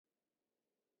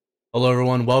Hello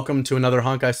everyone, welcome to another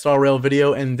Honkai Star Rail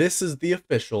video, and this is the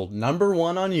official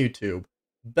 #1 on YouTube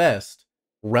best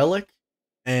relic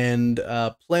and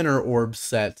planar orb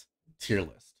set tier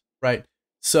list, right?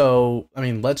 So,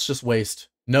 let's just waste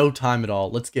no time at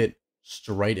all. Let's get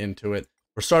straight into it.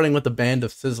 We're starting with the Band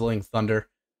of Sizzling Thunder.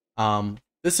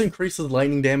 This increases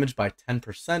lightning damage by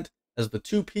 10% as the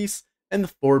 2-piece, and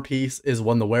the 4-piece is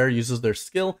when the wearer uses their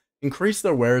skill, increase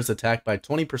their wearer's attack by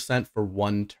 20% for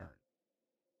 1 turn.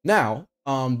 Now,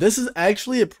 this is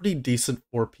actually a pretty decent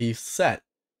 4-piece set.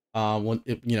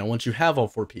 Once you have all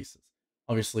 4 pieces,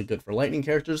 obviously good for lightning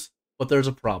characters, but there's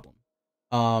a problem.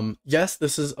 Yes,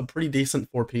 this is a pretty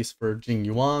decent 4-piece for Jing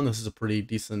Yuan. This is a pretty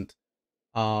decent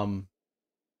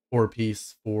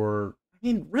 4-piece for,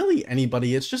 really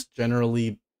anybody. It's just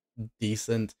generally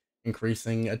decent,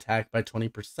 increasing attack by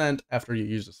 20% after you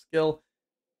use a skill.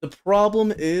 The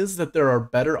problem is that there are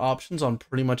better options on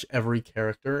pretty much every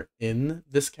character in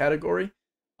this category.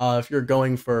 If you're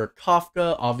going for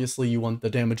Kafka, obviously you want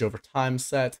the damage over time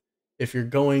set. If you're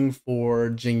going for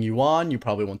Jing Yuan, you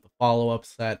probably want the follow-up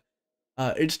set.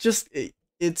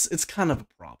 It's kind of a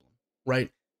problem,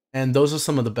 right? And those are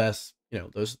some of the best,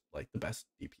 those like the best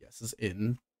DPSs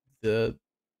in the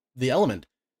element.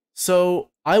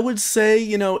 So I would say,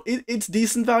 it's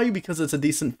decent value because it's a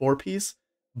decent 4-piece,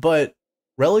 but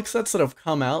relic sets that have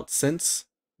come out since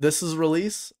this is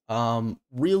release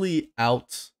really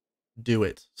outdo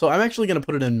it. So I'm actually going to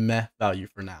put it in meh value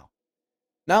for now.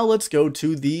 Now let's go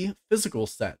to the physical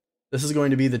set. This is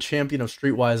going to be the Champion of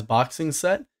Streetwise Boxing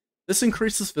set. This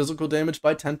increases physical damage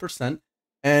by 10%,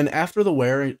 and after the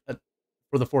wearer,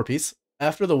 for the 4-piece,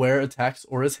 after the wearer attacks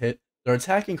or is hit, their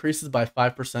attack increases by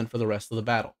 5% for the rest of the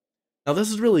battle. Now this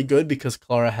is really good because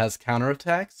Clara has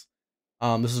counterattacks.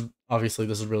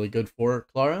 This is really good for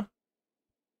Clara.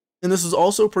 And this is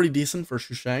also pretty decent for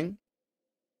Shushang.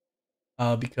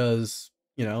 Because,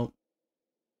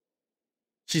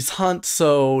 she's Hunt,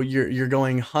 so you're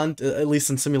going Hunt, at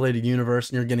least in Simulated Universe,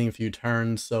 and you're getting a few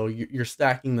turns, so you're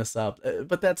stacking this up.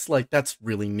 But that's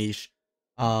really niche.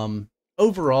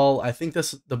 Overall, I think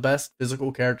the best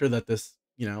physical character that this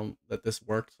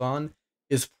works on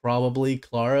is probably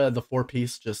Clara. The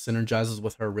 4-piece just synergizes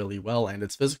with her really well, and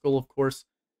it's physical, of course.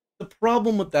 The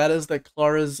problem with that is that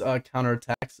Clara's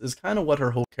counterattacks is kind of what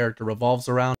her whole character revolves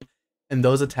around, and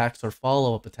those attacks are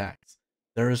follow-up attacks.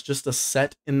 There is just a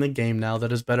set in the game now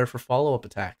that is better for follow-up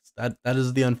attacks. That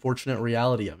is the unfortunate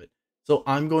reality of it. So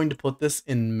I'm going to put this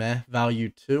in meh value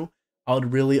too. I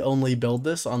would really only build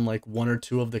this on like 1 or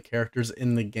 2 of the characters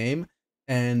in the game,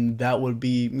 and that would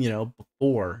be,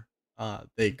 before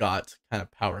they got kind of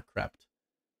power crept.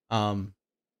 I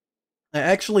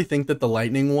actually think that the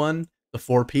lightning one, the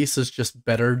 4-piece, is just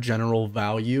better general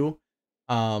value.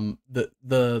 The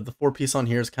 4-piece on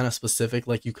here is kind of specific.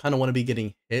 Like, you kind of want to be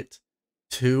getting hit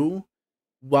too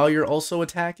while you're also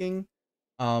attacking.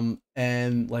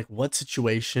 And like, what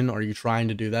situation are you trying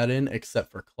to do that in?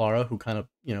 Except for Clara, who kind of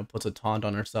puts a taunt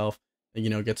on herself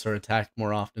and gets her attacked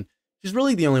more often. She's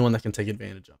really the only one that can take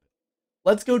advantage of it.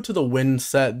 Let's go to the wind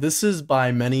set. This is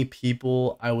by many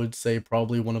people, I would say,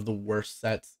 probably one of the worst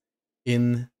sets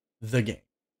in the game,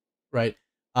 right?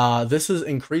 This is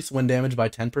increased wind damage by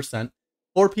 10%.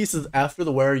 4 pieces after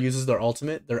the wearer uses their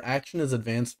ultimate, their action is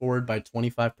advanced forward by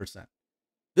 25%.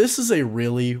 This is a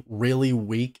really, really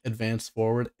weak advance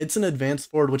forward. It's an advance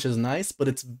forward, which is nice, but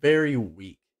it's very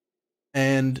weak.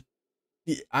 And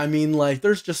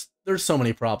there's so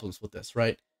many problems with this,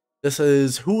 right? This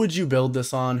is, who would you build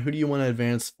this on? Who do you want to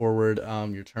advance forward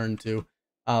your turn to?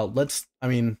 Let's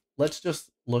just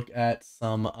look at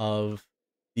some of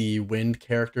the wind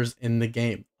characters in the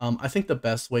game. I think the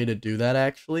best way to do that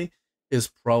actually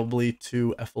is probably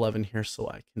to F11 here so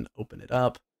I can open it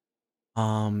up.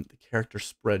 The character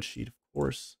spreadsheet, of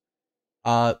course.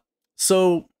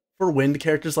 So for wind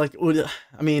characters, like,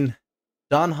 Dan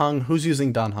Heng, who's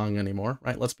using Dan Heng anymore,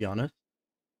 right? Let's be honest.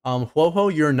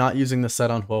 Huoho, you're not using the set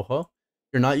on Huoho.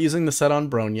 You're not using the set on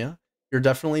Bronya. You're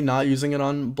definitely not using it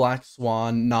on Black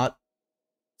Swan, not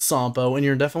Sampo, and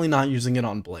you're definitely not using it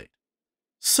on Blade.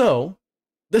 So,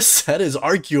 this set is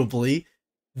arguably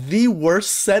the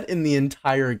worst set in the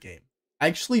entire game. I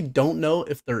actually don't know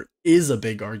if there is a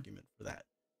big argument for that.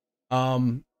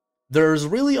 There's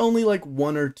really only like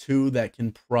 1 or 2 that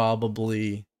can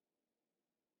probably...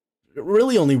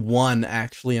 Really only 1,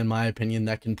 actually, in my opinion,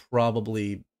 that can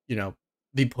probably,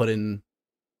 be put in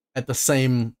at the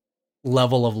same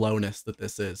level of lowness that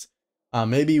this is.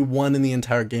 Maybe 1 in the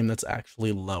entire game that's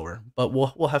actually lower, but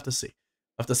we'll have to see.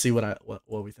 We'll have to see what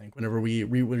we think whenever we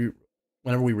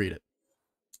read it.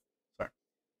 Sorry.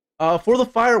 For the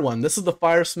fire one, this is the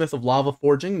Firesmith of Lava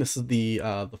Forging. This is the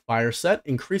fire set.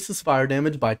 Increases fire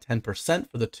damage by 10%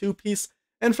 for the 2-piece,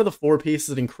 and for the 4-piece,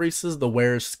 it increases the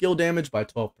wearer's skill damage by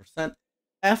 12%.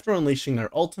 After unleashing their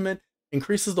ultimate,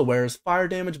 increases the wearer's fire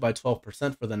damage by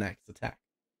 12% for the next attack.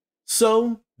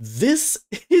 So this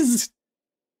is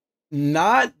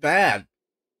not bad,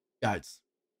 guys.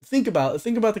 Think about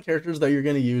the characters that you're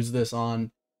going to use this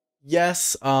on.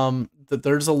 Yes, that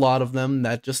there's a lot of them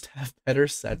that just have better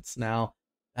sets now.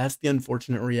 That's the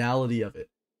unfortunate reality of it.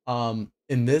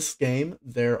 In this game,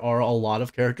 there are a lot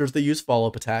of characters that use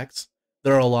follow-up attacks.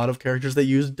 There are a lot of characters that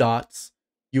use dots.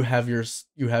 You have your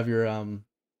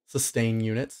sustain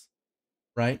units,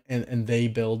 right? And they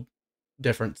build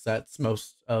different sets.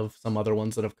 Most of some other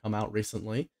ones that have come out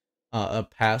recently,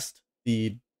 past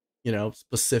the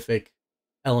specific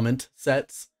element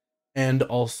sets. And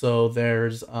also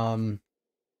there's what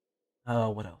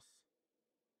else?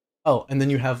 Oh, and then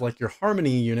you have like your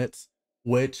harmony units,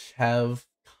 which have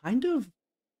I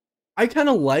kind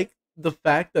of like the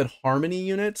fact that harmony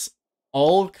units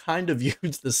all kind of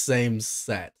use the same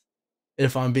set.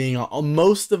 If I'm being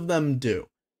most of them do.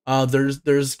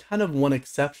 There's kind of one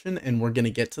exception, and we're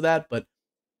gonna get to that, but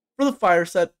for the fire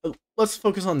set, let's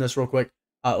focus on this real quick.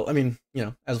 I mean,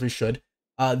 as we should.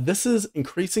 This is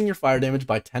increasing your fire damage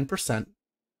by 10%,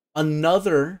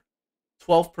 another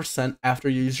 12% after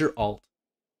you use your ult,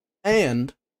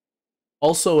 and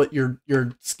also your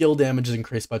skill damage is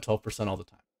increased by 12% all the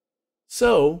time.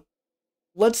 So,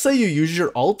 let's say you use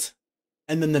your ult,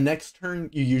 and then the next turn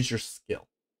you use your skill.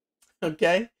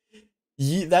 Okay?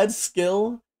 That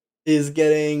skill is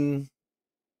getting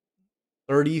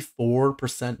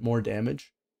 34% more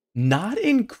damage. Not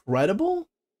incredible,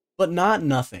 but not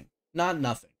nothing. Not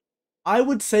nothing. I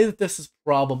would say that this is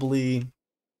probably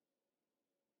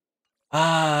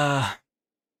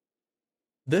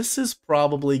this is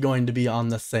probably going to be on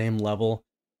the same level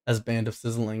as Band of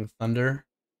Sizzling Thunder.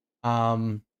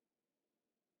 The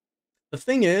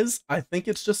thing is, I think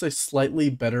it's just a slightly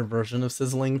better version of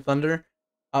Sizzling Thunder.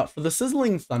 For the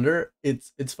Sizzling Thunder,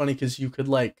 it's funny because you could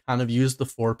like kind of use the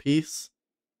 4-piece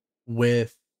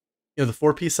with the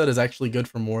 4-piece set is actually good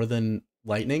for more than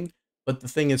lightning. But the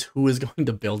thing is, who is going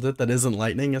to build it that isn't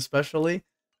lightning, especially?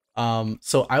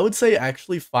 So I would say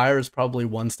actually fire is probably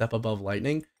one step above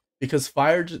lightning, because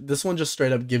fire, this one just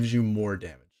straight up gives you more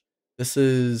damage. This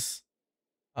is,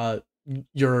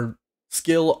 your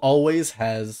skill always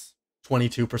has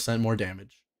 22% more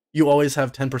damage. You always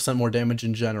have 10% more damage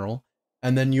in general,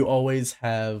 and then you always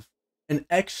have an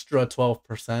extra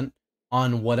 12%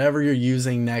 on whatever you're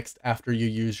using next after you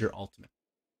use your ultimate.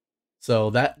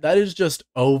 So that is just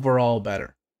overall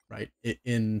better, right?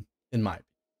 In my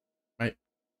opinion,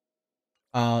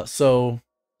 right? So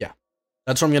yeah,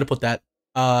 that's where I'm gonna put that.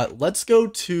 Let's go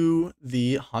to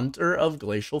the Hunter of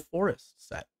Glacial Forest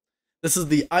set. This is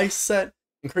the ice set.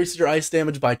 Increases your ice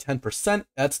damage by 10%.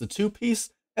 That's the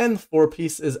 2-piece, and the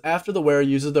 4-piece is after the wearer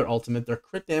uses their ultimate, their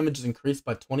crit damage is increased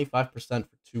by 25%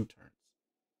 for 2 turns.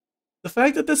 The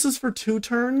fact that this is for 2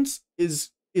 turns is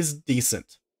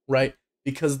decent, right?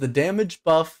 Because the damage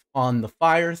buff on the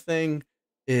fire thing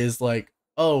is like,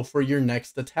 oh, for your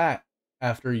next attack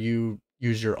after you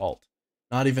use your ult.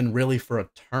 Not even really for a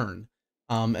turn.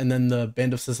 And then the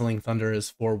Band of Sizzling Thunder is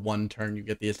for 1 turn, you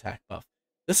get the attack buff.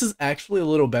 This is actually a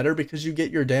little better because you get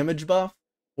your damage buff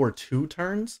for 2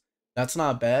 turns. That's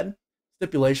not bad.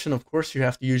 Stipulation, of course, you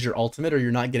have to use your ultimate or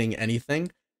you're not getting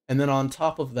anything. And then on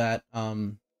top of that,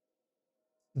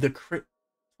 the crit,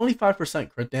 25%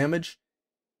 crit damage,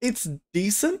 it's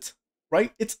decent,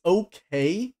 right? It's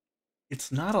okay.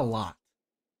 It's not a lot.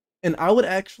 And I would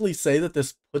actually say that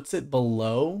this puts it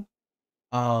below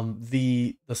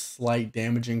the slight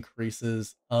damage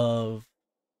increases of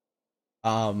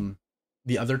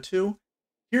the other 2.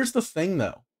 Here's the thing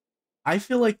though. I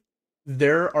feel like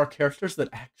there are characters that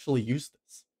actually use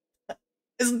this.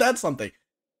 Isn't that something?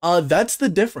 That's the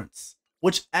difference,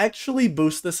 which actually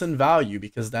boosts this in value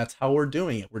because that's how we're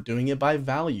doing it. We're doing it by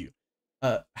value.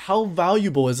 How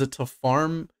valuable is it to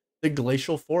farm the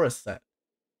Glacial Forest set?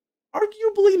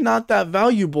 Arguably not that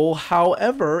valuable,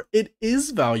 however, it is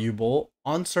valuable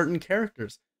on certain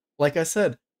characters. Like I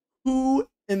said, who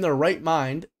in their right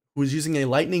mind, who is using a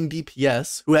lightning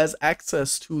DPS, who has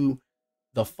access to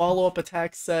the follow-up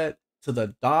attack set, to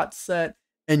the dot set,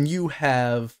 and you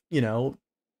have,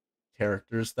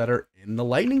 characters that are in the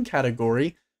lightning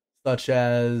category, such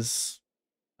as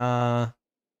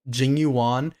Jing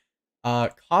Yuan,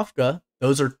 Kafka.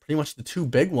 Those are pretty much the 2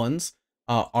 big ones.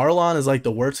 Arlon is like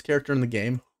the worst character in the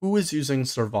game. Who is using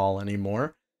Serval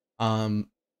anymore?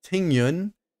 Ting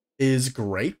Yun is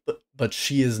great, but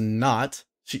she is not.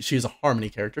 she is a harmony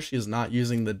character. She is not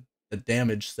using the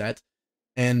damage set.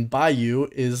 And Bayou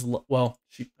is, well,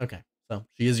 so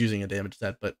she is using a damage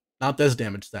set, but not this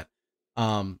damage set.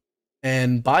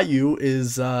 And Bayou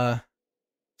is arguably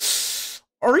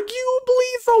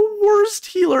the worst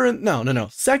healer in, no,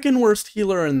 second worst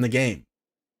healer in the game.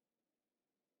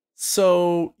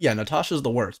 So yeah, Natasha's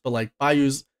the worst, but like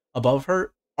Bayou's above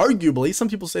her. Arguably, some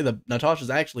people say that Natasha's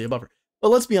actually above her. But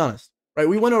let's be honest, right?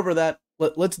 We went over that.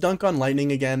 Let's dunk on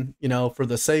Lightning again, you know, for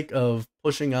the sake of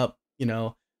pushing up, you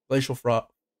know, Glacial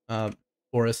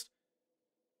Forest.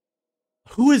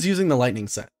 Who is using the Lightning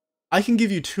set? I can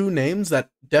give you two names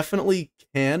that definitely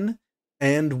can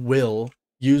and will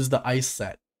use the Ice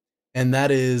set, and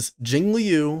that is Jing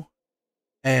Liu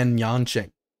and Yan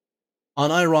Qing.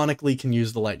 Unironically can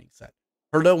use the Lightning set.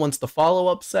 Herda wants the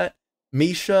follow-up set.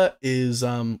 Misha is,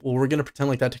 well, we're going to pretend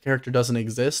like that character doesn't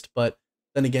exist, but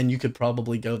then again, you could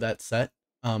probably go that set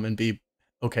and be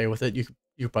okay with it. You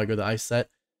could probably go the Ice set.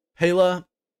 Pela,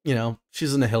 you know,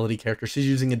 she's an Nihility character. She's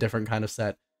using a different kind of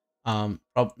set,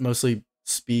 mostly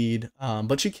speed,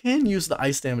 but she can use the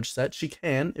Ice damage set. She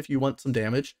can, if you want some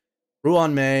damage.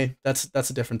 Ruan Mei, that's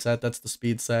a different set. That's the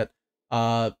speed set.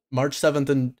 March 7th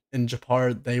in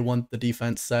Japar, they want the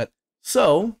defense set.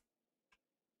 So,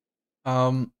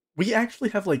 we actually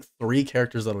have like 3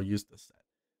 characters that'll use this set.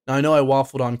 Now, I know I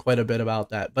waffled on quite a bit about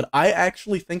that, but I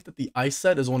actually think that the Ice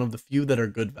set is one of the few that are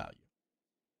good value.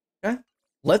 Okay?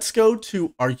 Let's go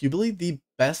to arguably the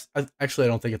best. Actually, I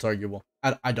don't think it's arguable.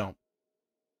 I don't.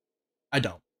 I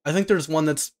think there's one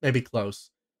that's maybe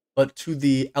close. But to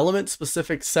the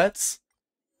element-specific sets,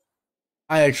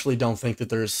 I actually don't think that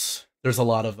there's a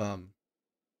lot of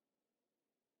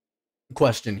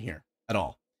question here at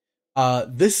all.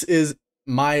 This is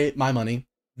my money,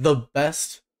 the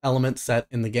best element set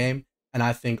in the game, and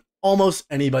I think almost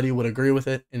anybody would agree with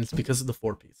it, and it's because of the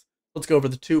 4-piece. Let's go over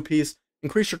the 2-piece.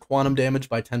 Increase your quantum damage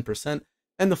by 10%,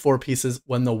 and the 4 pieces,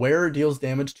 when the wearer deals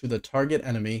damage to the target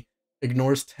enemy,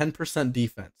 ignores 10%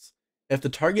 defense. If the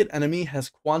target enemy has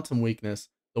quantum weakness,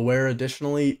 the wearer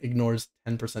additionally ignores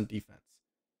 10% defense.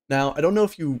 Now, I don't know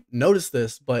if you noticed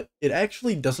this, but it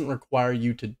actually doesn't require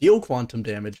you to deal quantum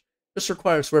damage. It just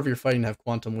requires whoever you're fighting to have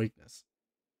quantum weakness.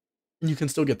 And you can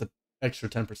still get the extra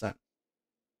 10%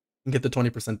 and get the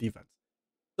 20% defense.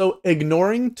 So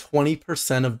ignoring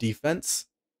 20% of defense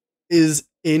is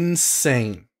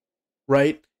insane,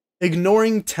 right?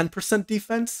 Ignoring 10%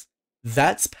 defense,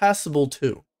 that's passable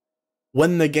too.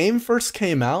 When the game first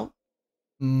came out,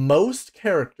 most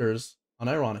characters,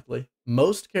 unironically,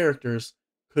 most characters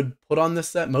could put on this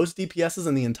set, most DPSs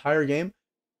in the entire game,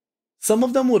 some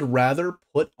of them would rather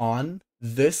put on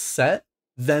this set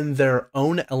than their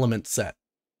element set,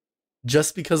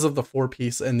 just because of the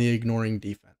 4-piece and the ignoring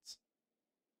defense.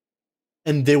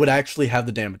 And they would actually have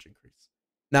the damage increase.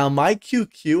 Now, my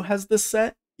QQ has this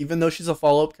set, even though she's a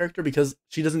follow-up character, because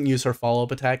she doesn't use her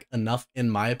follow-up attack enough, in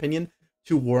my opinion,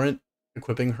 to warrant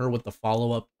equipping her with the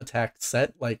follow-up attack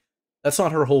set. Like, that's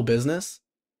not her whole business.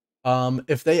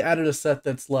 If they added a set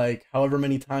that's like, however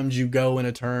many times you go in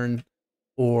a turn,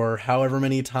 or however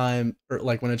many times, or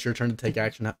like when it's your turn to take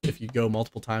action, if you go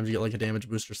multiple times, you get like a damage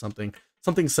boost or something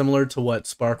similar to what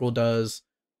Sparkle does,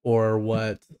 or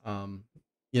what,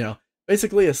 you know,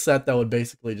 basically a set that would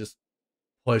basically just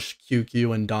push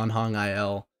QQ and Danhong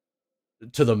IL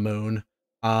to the moon.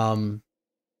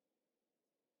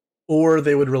 Or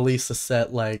they would release a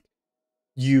set like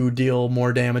you deal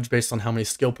more damage based on how many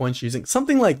skill points you're using,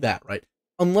 something like that, right?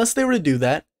 Unless they were to do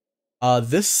that,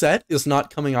 this set is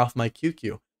not coming off my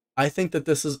QQ. I think that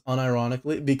this is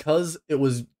unironically, because it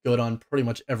was good on pretty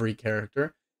much every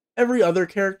character. Every other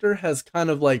character has kind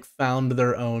of like found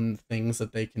their own things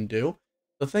that they can do.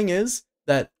 The thing is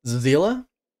that Zila,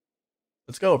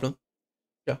 let's go over them.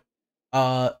 Go.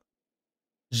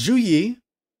 Zhu Yi,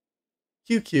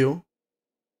 QQ,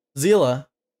 Zila,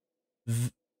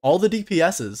 all the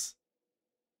DPSs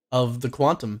of the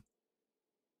Quantum,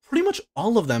 pretty much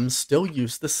all of them still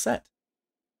use this set.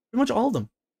 Pretty much all of them.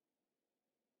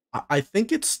 I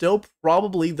think it's still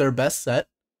probably their best set,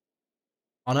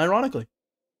 unironically.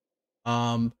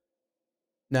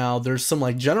 Now there's some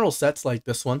like general sets like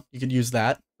this one. You could use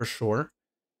that for sure.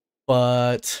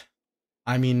 But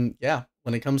I mean, yeah,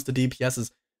 when it comes to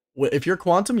DPSs, if you're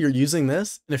Quantum, you're using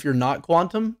this, and if you're not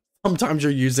Quantum, sometimes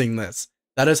you're using this.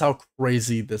 That is how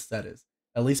crazy this set is.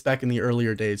 At least back in the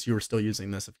earlier days, you were still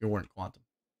using this if you weren't Quantum.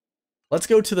 Let's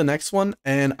go to the next one,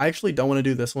 and I actually don't want to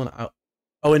do this one.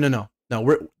 Oh, wait, no.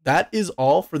 That is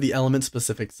all for the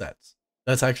element-specific sets.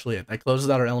 That's actually it. That closes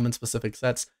out our element-specific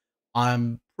sets.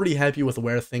 I'm pretty happy with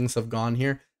where things have gone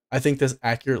here. I think this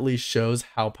accurately shows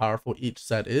how powerful each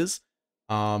set is.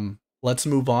 let's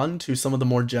move on to some of the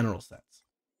more general sets.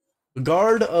 The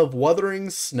Guard of Wuthering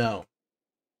Snow.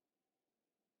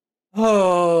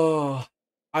 Oh,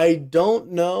 I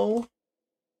don't know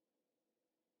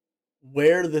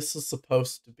where this is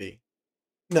supposed to be.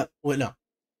 No, wait, no.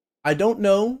 I don't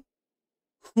know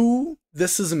who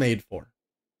this is made for.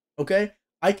 Okay?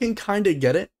 I can kind of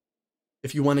get it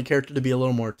if you want a character to be a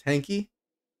little more tanky,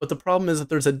 but the problem is that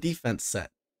there's a defense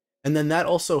set. And then that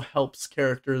also helps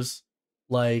characters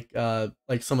like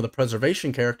some of the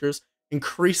preservation characters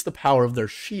increase the power of their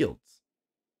shields,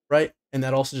 right? And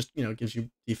that also just, gives you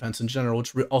defense in general,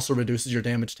 which also reduces your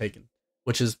damage taken,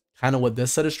 which is kind of what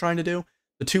this set is trying to do.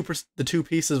 The two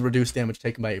pieces reduce damage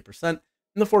taken by 8%, and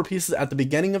the 4 pieces at the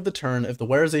beginning of the turn, if the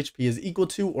wearer's HP is equal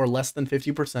to or less than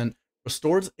 50%,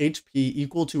 restores HP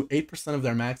equal to 8% of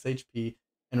their max HP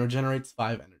and regenerates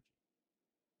 5 energy.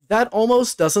 That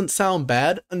almost doesn't sound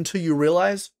bad until you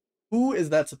realize, who is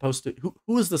that supposed to,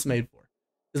 who is this made for?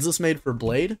 Is this made for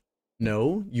Blade?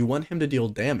 No, you want him to deal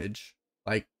damage.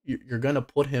 Like, you're going to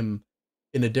put him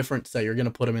in a different set. You're going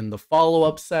to put him in the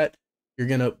follow-up set. You're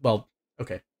going to, well,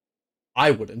 okay,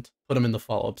 I wouldn't put him in the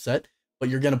follow-up set, but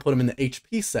you're going to put him in the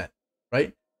HP set,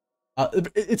 right?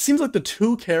 It seems like the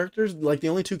two characters, like the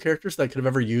only two characters that could have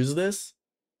ever used this,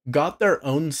 got their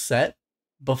own set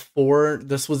before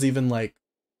this was even like,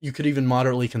 you could even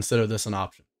moderately consider this an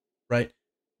option, right?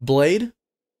 Blade,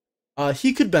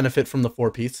 he could benefit from the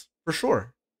 4-piece for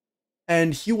sure,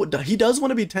 and he does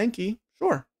want to be tanky,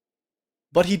 sure,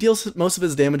 but he deals most of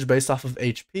his damage based off of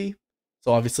HP.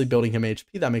 So obviously building him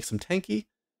HP, that makes him tanky,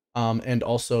 and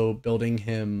also building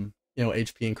him,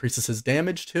 HP increases his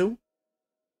damage too.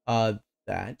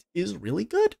 That is really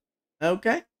good.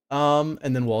 Okay. And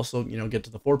then we'll also, get to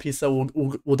the 4-piece set.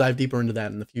 We'll dive deeper into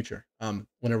that in the future,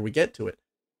 whenever we get to it.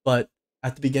 But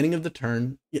at the beginning of the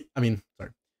turn,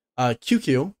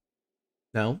 QQ,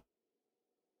 no,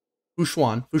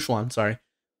 Fushuan, sorry.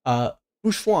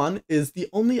 Fushuan is the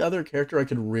only other character I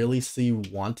could really see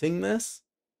wanting this.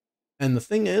 And the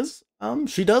thing is,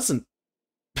 she doesn't.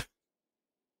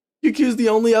 QQ's the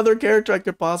only other character I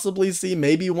could possibly see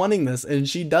maybe wanting this, and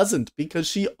she doesn't, because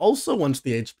she also wants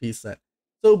the HP set.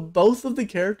 So both of the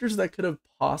characters that could have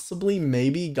possibly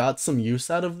maybe got some use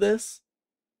out of this,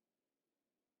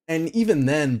 and even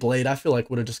then, Blade, I feel like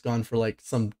would have just gone for like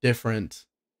some different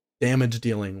damage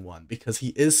dealing one, because he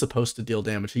is supposed to deal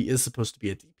damage. He is supposed to be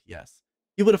a DPS.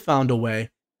 He would have found a way,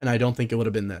 and I don't think it would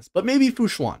have been this. But maybe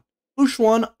Fushuan.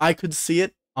 Fushuan, I could see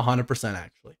it 100%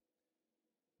 actually.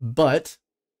 But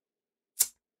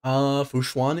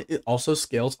Fushuan, it also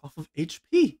scales off of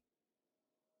HP.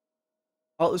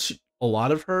 A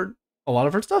lot of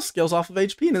her stuff scales off of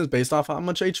HP and is based off how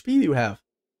much HP you have.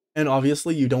 And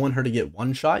obviously, you don't want her to get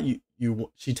one shot.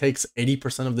 She takes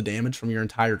 80% of the damage from your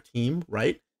entire team,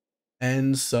 right?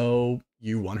 And so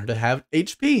you want her to have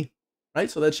HP, right?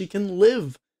 So that she can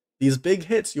live these big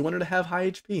hits. You want her to have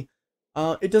high HP.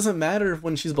 It doesn't matter if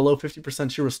when she's below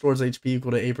 50%, she restores HP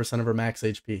equal to 8% of her max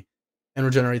HP and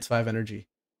regenerates 5 energy.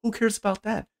 Who cares about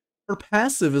that? Her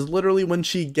passive is literally when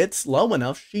she gets low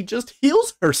enough, she just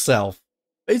heals herself,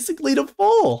 basically to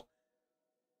full.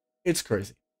 It's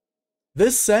crazy.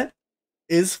 This set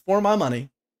is, for my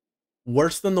money,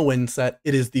 worse than the Wind set.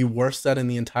 It is the worst set in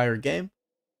the entire game.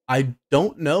 I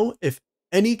don't know if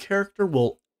any character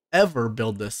will ever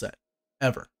build this set.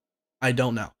 Ever. I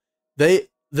don't know.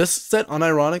 This set,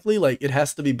 unironically, like, it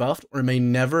has to be buffed or it may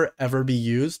never ever be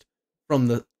used from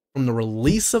the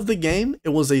release of the game. It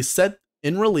was a set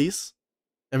in release.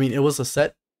 I mean, it was a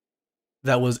set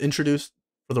that was introduced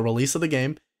for the release of the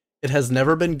game. It has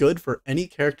never been good for any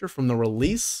character from the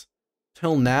release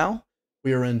till now.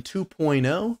 We are in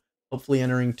 2.0, hopefully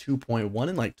entering 2.1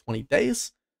 in like 20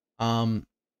 days. This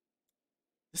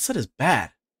set is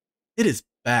bad. It is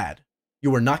bad.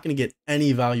 You are not going to get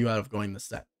any value out of going this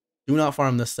set. Do not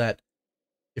farm this set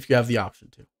if you have the option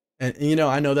to. And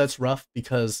I know that's rough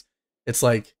because it's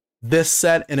like this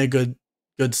set and a good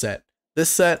set. This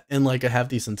set and like a half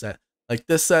decent set. Like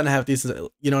this set and a half decent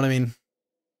set. You know what I mean?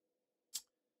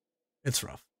 It's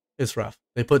rough. It's rough.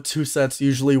 They put 2 sets.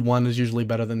 Usually one is usually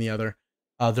better than the other.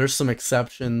 There's some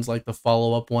exceptions, like the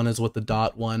follow-up one is with the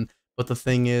dot one. But the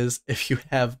thing is, if you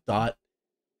have dot,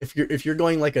 if you're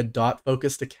going like a dot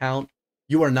focused account,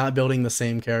 you are not building the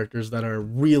same characters that are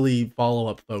really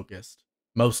follow-up focused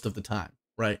most of the time,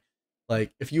 right?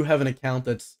 Like if you have an account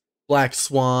that's Black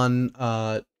Swan,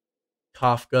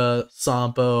 Kafka,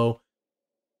 Sampo,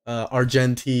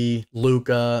 Argenti,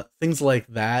 Luca, things like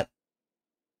that,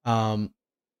 then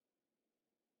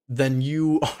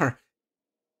you're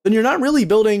not really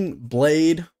building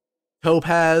Blade,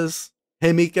 Topaz,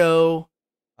 Himiko,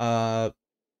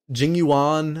 Jing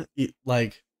Yuan,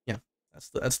 like, yeah,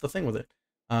 that's the thing with it.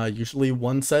 Usually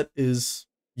one set is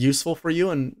useful for you,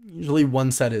 and usually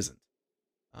one set isn't.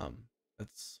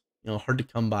 It's, you know, hard to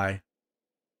come by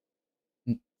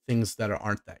things that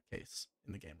aren't that case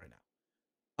in the game right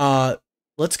now.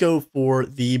 Let's go for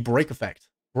the break effect.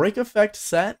 Break effect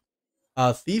set,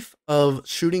 Thief of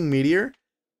Shooting Meteor.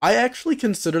 I actually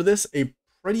consider this a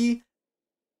pretty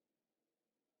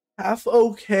half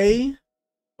okay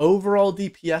overall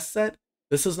DPS set.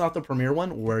 This is not the premier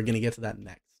one. We're gonna get to that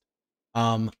next.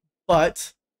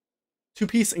 But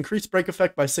 2-piece increase break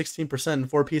effect by 16%, and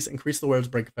 4-piece increase the wearer's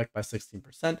break effect by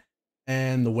 16%,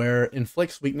 and the wearer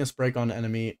inflicts weakness break on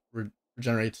enemy,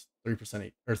 regenerates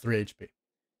 3% or 3 HP.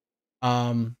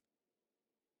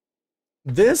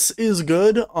 This is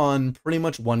good on pretty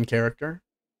much one character,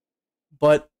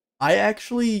 but I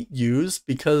actually use,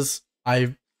 because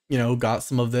I, you know, got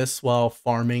some of this while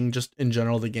farming just in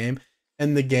general the game,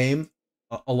 and the game,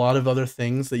 a lot of other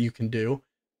things that you can do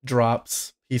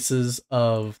drops pieces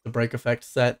of the break effect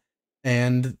set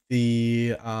and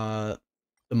the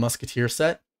musketeer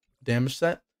set, damage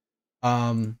set.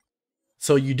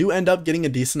 So you do end up getting a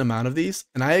decent amount of these,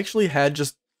 and I actually had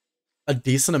just a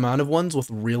decent amount of ones with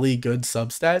really good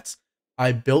substats.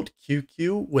 I built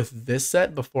QQ with this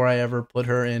set before I ever put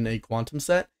her in a quantum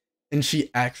set, and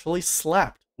she actually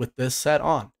slapped with this set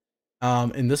on.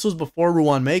 And this was before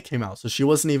Ruan Mei came out, so she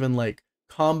wasn't even like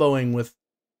comboing with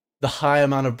the high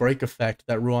amount of break effect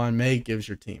that Ruan Mei gives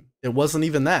your team. It wasn't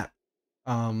even that.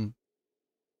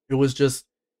 It was just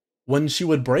when she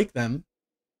would break them,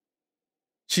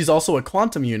 she's also a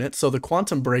quantum unit, so the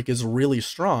quantum break is really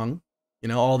strong. You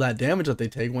know, all that damage that they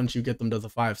take once you get them to the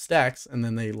 5 stacks, and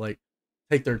then they like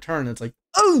take their turn. It's like,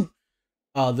 oh,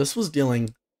 this was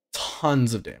dealing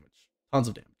tons of damage, tons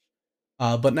of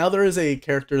damage. But now there is a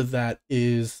character that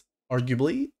is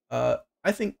arguably,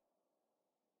 I think,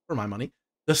 for my money,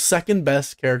 the second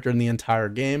best character in the entire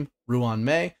game, Ruan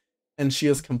Mei, and she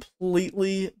is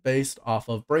completely based off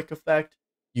of break effect.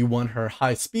 You want her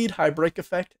high speed, high break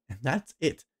effect, and that's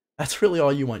it. That's really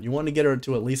all you want. You want to get her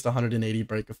to at least 180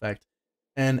 break effect,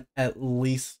 and at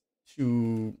least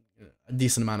to a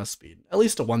decent amount of speed, at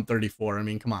least a 134. I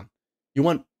mean, come on. You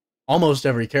want almost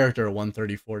every character at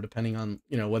 134, depending on,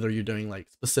 you know, whether you're doing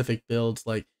like specific builds.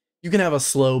 Like, you can have a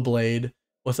slow blade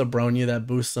with a Bronya that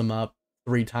boosts them up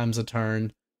 3 times a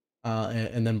turn,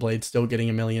 and then Blade's still getting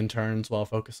a million turns while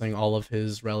focusing all of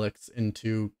his relics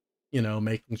into, you know,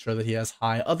 making sure that he has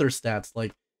high other stats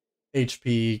like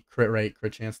HP, crit rate,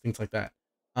 crit chance, things like that.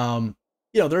 You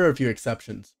know, there are a few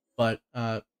exceptions, but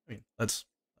I mean, let's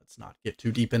not get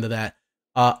too deep into that.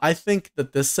 I think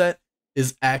that this set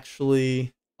is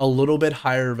actually a little bit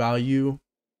higher value.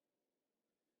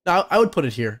 Now, I would put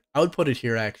it here. I would put it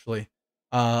here, actually.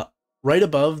 Right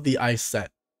above the ice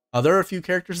set. There are a few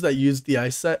characters that use the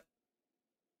ice set.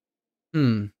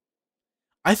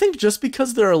 I think just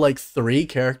because there are like 3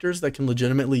 characters that can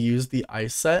legitimately use the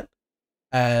ice set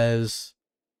as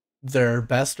their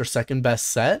best or second best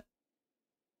set,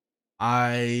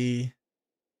 and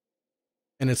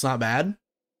it's not bad.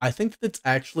 I think that it's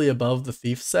actually above the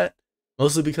Thief set,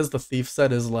 mostly because the Thief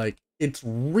set is like, it's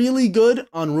really good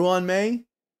on Ruan Mei.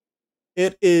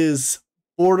 It is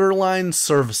borderline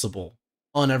serviceable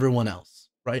on everyone else,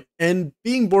 right? And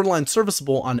being borderline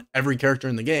serviceable on every character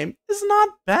in the game is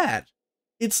not bad.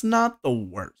 It's not the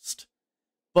worst,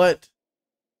 but,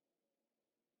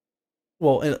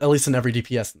 well, at least in every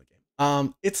DPS in the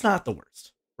game, it's not the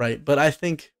worst, right? But I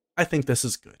think this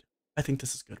is good. I think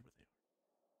this is good with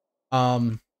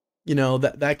you. You know,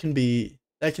 that can be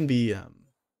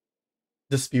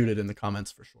disputed in the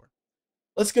comments for sure.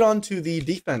 Let's get on to the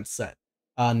defense set.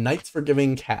 Knight's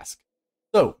Forgiving Cask.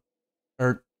 So,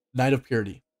 or Knight of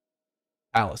Purity.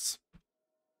 Alice.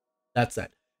 That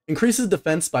set. Increases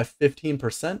defense by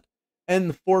 15%, and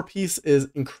the 4-piece is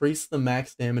increase the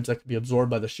max damage that can be absorbed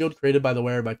by the shield created by the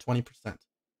wearer by 20%.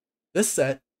 This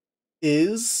set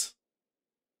is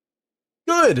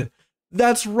good.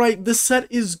 That's right, this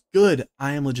set is good.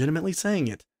 I am legitimately saying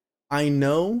it. I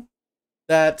know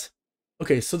that,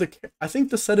 okay, so I think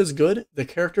the set is good. The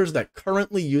characters that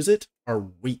currently use it are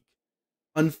weak.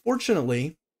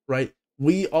 Unfortunately, right,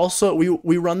 we also,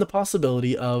 we run the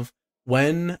possibility of,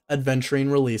 when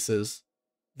Adventuring releases,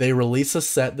 they release a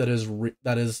set that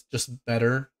is just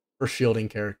better for shielding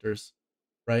characters,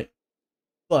 right?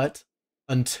 But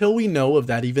until we know of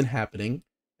that even happening,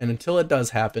 and until it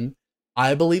does happen,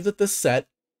 I believe that this set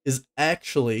is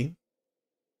actually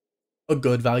a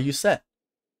good value set.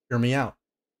 Hear me out.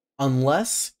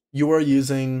 Unless you are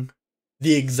using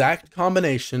the exact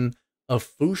combination of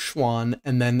Fu Xuan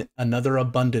and then another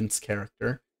abundance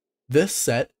character, this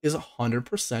set is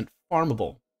 100%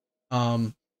 farmable.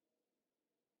 Sorry.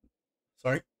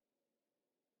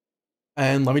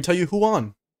 And let me tell you who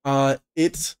won.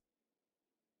 It's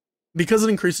because it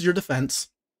increases your defense,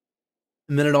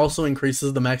 and then it also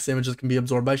increases the max damage that can be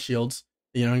absorbed by shields.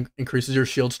 You know, increases your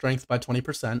shield strength by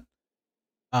 20%.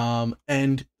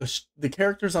 And the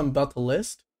characters I'm about to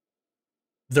list,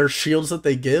 their shields that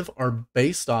they give are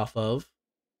based off of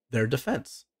their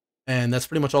defense. And that's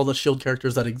pretty much all the shield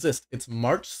characters that exist. It's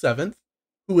March 7th,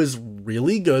 who is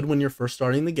really good when you're first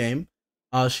starting the game.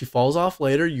 She falls off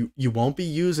later. You won't be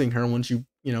using her once you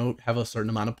have a certain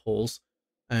amount of pulls,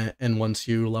 and once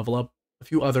you level up a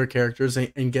few other characters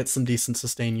and get some decent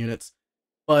sustain units.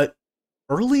 But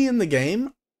early in the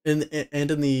game, and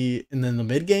in the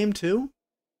mid game too,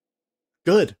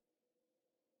 good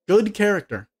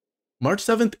character. March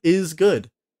 7th is good,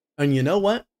 and you know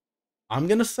what? I'm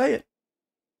gonna say it.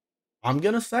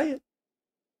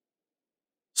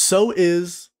 So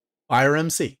is Fire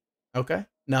MC. Okay.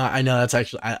 Now I know that's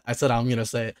actually I said I'm gonna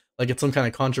say it like it's some kind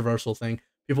of controversial thing.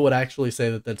 People would actually say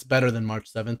that that's better than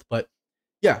March 7th, but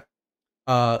yeah.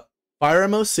 Fire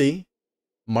MOC,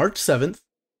 March 7th,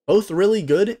 both really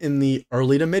good in the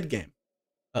early to mid game.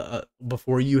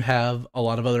 Before you have a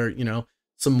lot of other,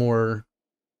 some more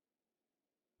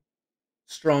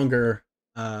stronger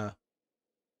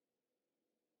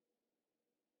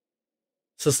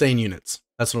sustain units.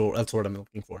 That's what I'm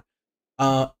looking for.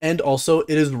 And also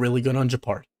it is really good on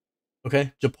Japard.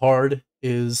 Okay, Japard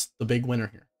is the big winner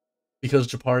here because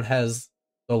Japard has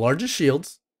the largest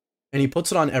shields and he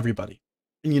puts it on everybody.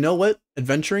 And you know what?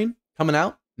 Adventuring coming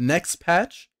out next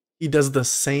patch, he does the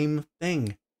same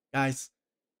thing, guys.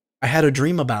 I had a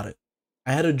dream about it.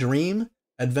 I had a dream.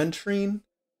 Adventuring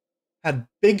had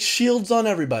big shields on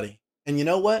everybody, and you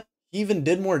know what? He even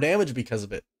did more damage because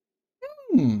of it.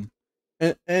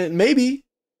 And maybe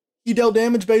he dealt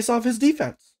damage based off his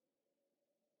defense.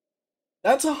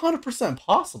 That's 100%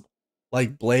 possible.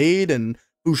 Like Blade and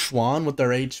Bushwan with their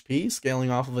HP scaling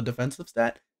off of a defensive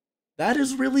stat. That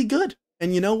is really good.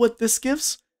 And you know what this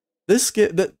gives? This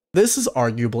is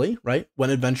arguably, right, when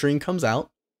Adventuring comes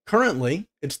out. Currently,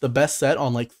 it's the best set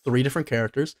on like 3 different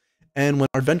characters. And when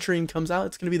Adventuring comes out,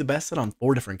 it's going to be the best set on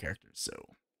 4 different characters. So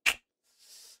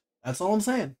that's all I'm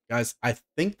saying. Guys, I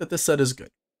think that this set is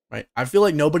good, right? I feel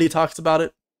like nobody talks about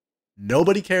it.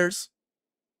 Nobody cares.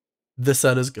 This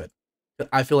set is good.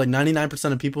 I feel like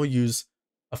 99% of people use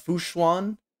a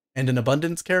Fushwan and an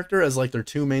Abundance character as like their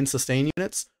 2 main sustain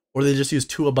units, or they just use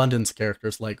 2 Abundance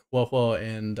characters like Huohuo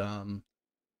and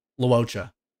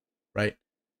Luocha, right?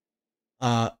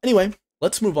 Anyway,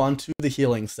 let's move on to the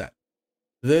healing set.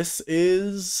 This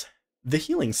is the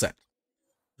healing set.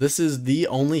 This is the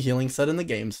only healing set in the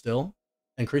game still.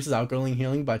 Increases outgoing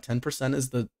healing by 10%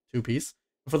 is the 2-piece.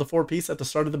 For the 4-piece, at the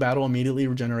start of the battle, immediately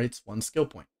regenerates 1 skill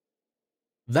point.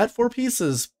 That 4-piece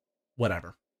is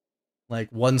whatever.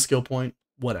 Like 1 skill point,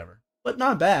 whatever. But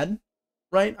not bad,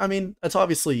 right? I mean, that's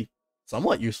obviously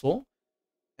somewhat useful.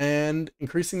 And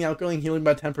increasing the outgoing healing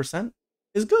by 10%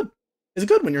 is good. Is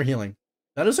good when you're healing.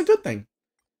 That is a good thing.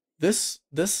 This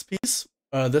piece,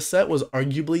 this set was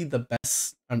arguably the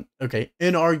best.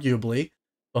 Inarguably,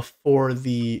 before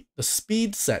the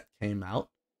speed set came out,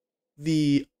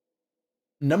 the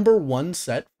 #1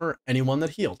 set for anyone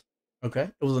that healed. Okay,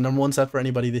 it was the #1 set for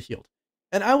anybody that healed,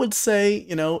 and I would say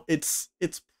it's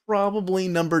probably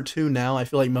 #2 now. I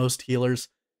feel like most healers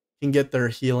can get their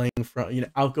healing from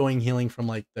outgoing healing from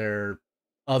like their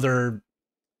other.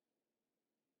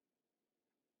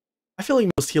 I feel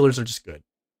like most healers are just good,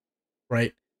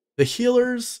 right? The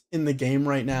healers in the game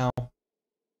right now,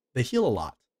 they heal a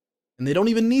lot. And they don't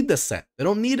even need this set. They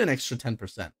don't need an extra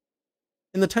 10%.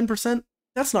 And the 10%,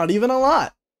 that's not even a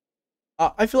lot.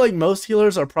 I feel like most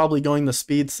healers are probably going the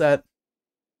speed set.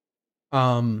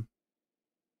 Or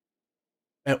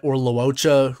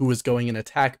Luocha, who is going an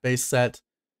attack-based set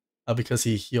because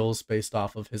he heals based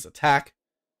off of his attack.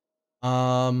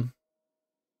 Yeah.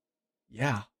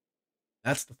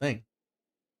 That's the thing.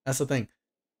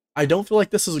 I don't feel like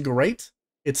this is great.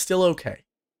 It's still okay.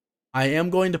 I am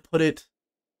going to put it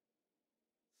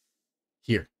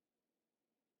here.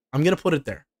 I'm going to put it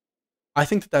there. I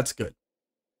think that that's good.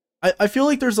 I feel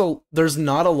like there's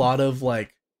not a lot of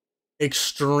like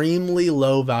extremely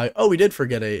low value. Oh, we did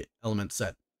forget a element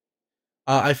set.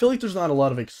 I feel like there's not a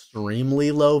lot of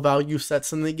extremely low value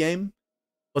sets in the game,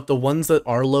 but the ones that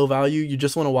are low value, you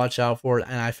just want to watch out for it.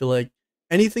 And I feel like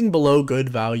anything below good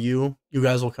value, you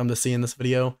guys will come to see in this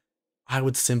video, I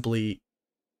would simply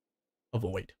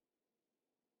avoid.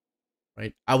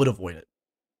 Right? I would avoid it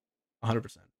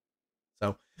 100%.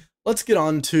 So let's get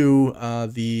on to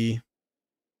the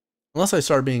unless I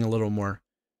start being a little more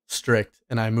strict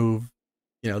and I move,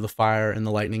 the fire and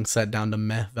the lightning set down to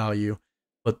meh value,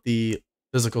 put the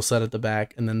physical set at the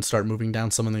back, and then start moving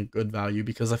down some of the good value,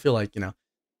 because I feel like,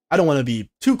 I don't want to be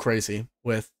too crazy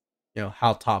with,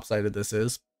 how top-sided this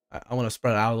is. I want to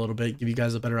spread it out a little bit, give you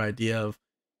guys a better idea of,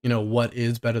 what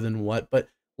is better than what, but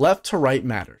left to right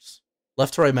matters.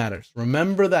 Left to right matters.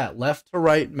 Remember that. Left to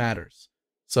right matters.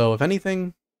 So if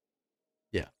anything,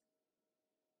 yeah,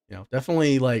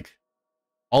 definitely like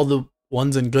all the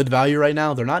ones in good value right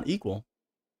now, they're not equal.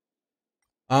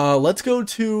 Let's go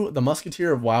to the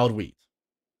Musketeer of Wild Wheat.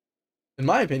 In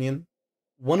my opinion,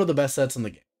 one of the best sets in the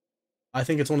game. I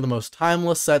think it's one of the most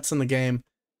timeless sets in the game.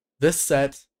 This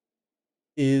set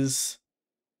is...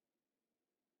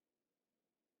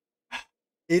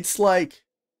 It's like...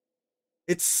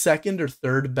 It's second or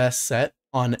third best set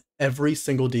on every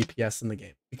single DPS in the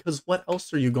game. Because what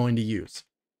else are you going to use?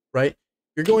 Right?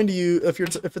 You're going to use...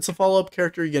 If it's a follow-up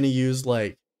character, you're going to use,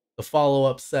 like, the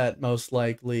follow-up set, most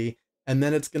likely. And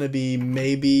then it's going to be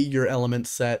maybe your element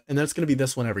set. And then it's going to be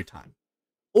this one every time.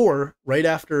 Or right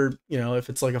after, if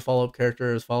it's like a follow-up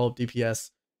character, it's follow-up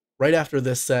DPS, right after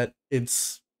this set,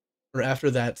 or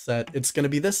after that set, it's going to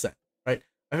be this set, right?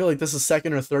 I feel like this is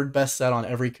second or third best set on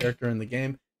every character in the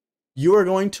game. You are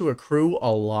going to accrue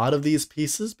a lot of these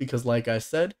pieces because, like I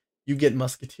said, you get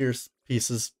Musketeers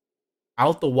pieces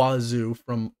out the wazoo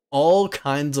from all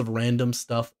kinds of random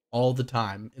stuff all the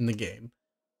time in the game.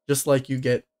 Just like you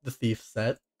get the Thief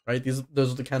set, right?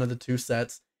 Those are the two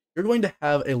sets. You're going to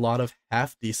have a lot of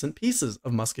half-decent pieces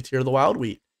of Musketeer of the Wild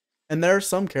Wheat. And there are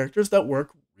some characters that work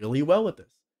really well with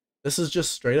this. This is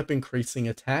just straight up increasing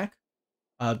attack.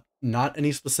 Not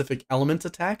any specific element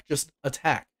attack, just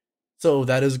attack. So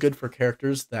that is good for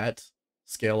characters that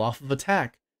scale off of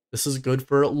attack. This is good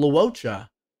for Luocha.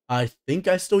 I think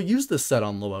I still use this set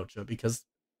on Luocha because,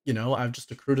 I've just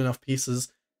accrued enough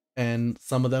pieces and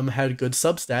some of them had good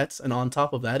substats. And on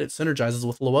top of that, it synergizes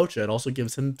with Luocha. It also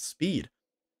gives him speed.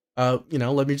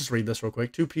 Let me just read this real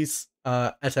quick. 2-piece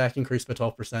attack increased by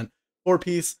 12%.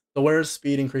 4-piece, the wearer's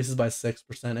speed increases by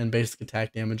 6%, and basic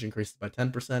attack damage increases by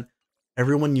 10%.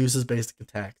 Everyone uses basic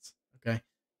attacks, okay?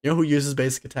 You know who uses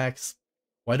basic attacks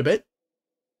quite a bit?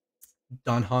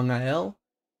 Dan Hong Il.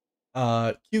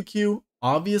 QQ,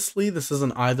 obviously, this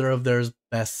isn't either of their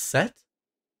best set,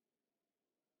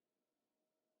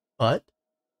 but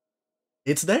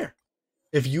it's there.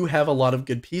 If you have a lot of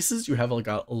good pieces, you have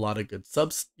a lot of good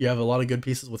subs, you have a lot of good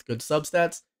pieces with good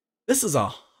substats, this is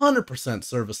 100%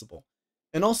 serviceable.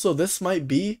 And also, this might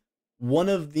be one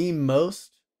of the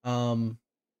most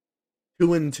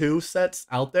 2-in-2 sets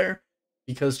out there,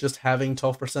 because just having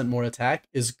 12% more attack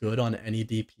is good on any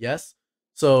DPS.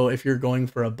 So if you're going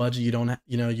for a budget, you don't,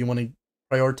 you want to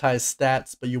prioritize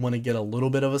stats, but you want to get a little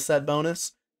bit of a set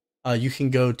bonus, you can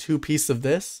go 2-piece of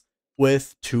this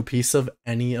with 2-piece of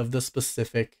any of the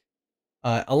specific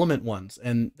element ones,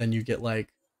 and then you get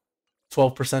like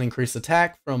 12% increased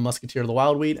attack from Musketeer of the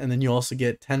Wild Wheat, and then you also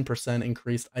get 10%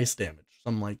 increased ice damage,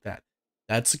 something like that.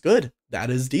 That's good. That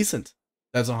is decent.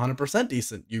 That's 100%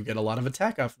 decent. You get a lot of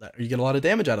attack off of that, or you get a lot of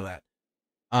damage out of that.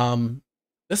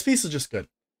 This piece is just good.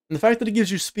 And the fact that it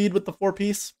gives you speed with the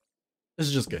 4-piece, this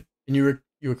is just good. And you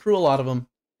accrue a lot of them.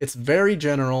 It's very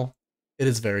general. It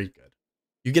is very good.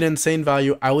 You get insane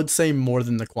value. I would say more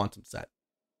than the Quantum set.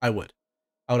 I would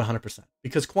 100%.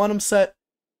 Because Quantum set, I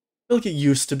feel like it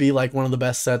used to be like one of the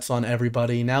best sets on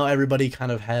everybody. Now everybody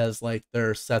kind of has like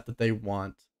their set that they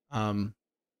want.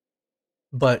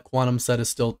 But Quantum set is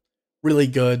still really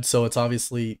good. So it's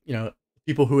obviously,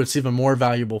 people who it's even more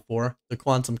valuable for, the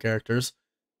Quantum characters,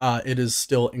 it is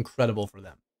still incredible for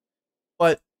them.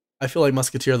 But I feel like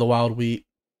Musketeer of the Wild Wheat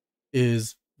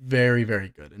is very, very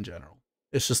good in general.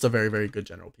 It's just a very, very good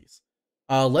general piece.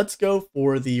 Let's go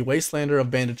for the Wastelander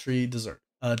of Banditry Desert.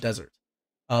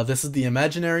 This is the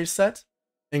Imaginary set.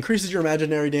 Increases your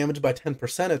imaginary damage by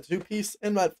 10% at 2-piece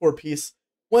and at 4-piece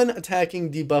when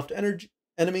attacking debuffed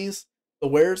enemies. The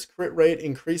wearer's crit rate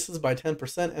increases by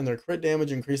 10% and their crit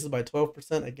damage increases by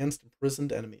 12% against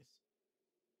imprisoned enemies.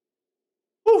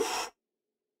 Whew. That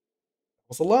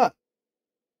was a lot.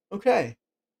 Okay.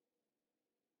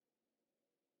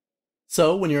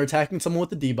 So when you're attacking someone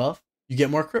with a debuff, you get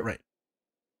more crit rate.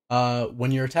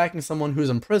 When you're attacking someone who's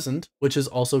imprisoned, which is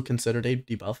also considered a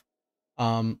debuff,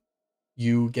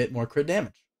 you get more crit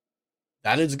damage.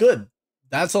 That is good.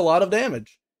 That's a lot of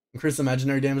damage. Increase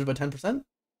imaginary damage by 10%.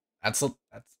 That's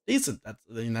decent.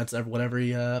 That's what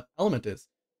every element is.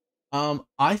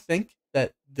 I think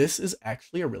that this is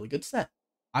actually a really good set.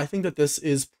 I think that this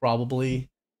is probably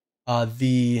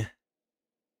the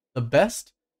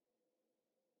best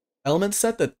element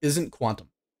set that isn't Quantum.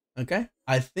 Okay,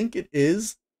 I think it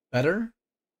is better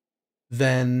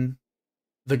than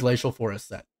the Glacial Forest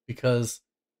set because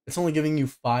it's only giving you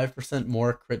 5%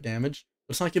 more crit damage,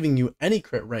 but it's not giving you any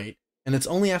crit rate, and it's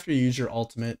only after you use your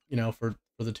ultimate, for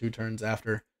the 2 turns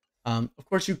after. Of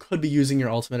course, you could be using your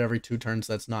ultimate every 2 turns.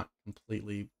 That's not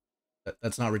completely,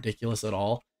 that's not ridiculous at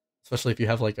all, especially if you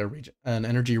have like an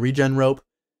energy regen rope,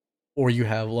 or you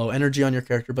have low energy on your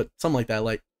character, but something like that.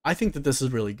 Like, I think that this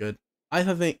is really good. I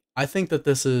think that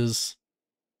this is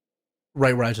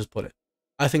right where I just put it.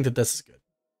 I think that this is good.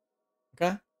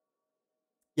 Okay?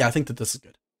 Yeah, I think that this is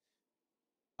good.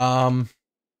 Yeah.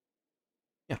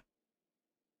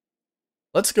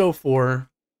 Let's go for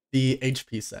the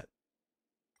HP set.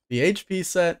 The HP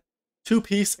set,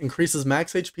 2-piece, increases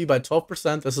max HP by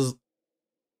 12%. This is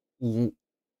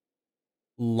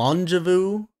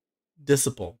Longevue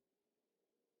Disciple.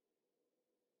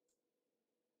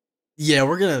 Yeah,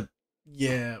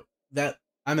 that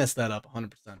I messed that up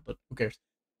 100%, but who cares?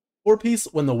 4-piece,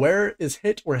 when the wearer is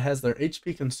hit or has their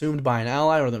HP consumed by an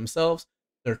ally or themselves,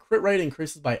 their crit rate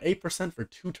increases by 8% for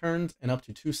 2 turns and up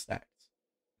to 2 stacks.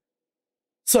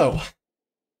 So,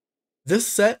 this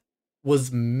set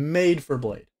was made for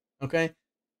Blade, okay?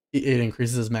 It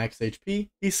increases his max HP.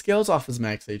 He scales off his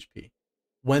max HP.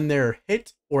 When they're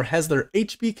hit or has their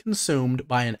HP consumed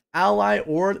by an ally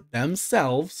or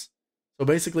themselves, so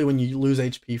basically when you lose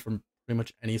HP from pretty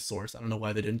much any source, I don't know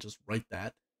why they didn't just write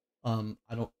that. I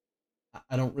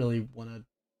don't really want to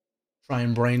try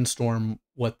and brainstorm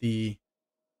what the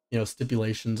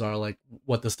stipulations are, like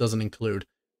what this doesn't include.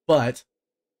 But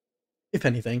if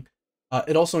anything,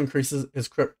 it also increases his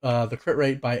the crit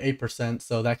rate by 8%,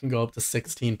 so that can go up to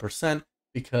 16%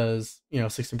 because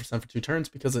 16% for 2 turns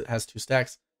because it has 2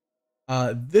 stacks.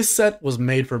 This set was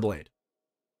made for Blade,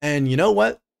 and you know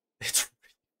what?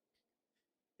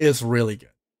 It's really good.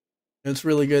 It's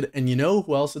really good, and you know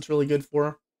who else it's really good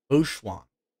for? Fu Xuan.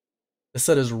 This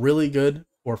set is really good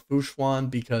for Fu Xuan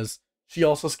because she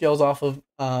also scales off of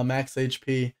max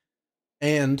HP,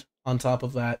 and on top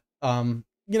of that,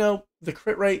 the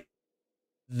crit rate,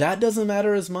 that doesn't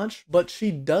matter as much, but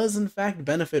she does in fact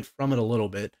benefit from it a little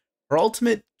bit. Her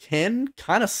ultimate can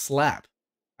kind of slap.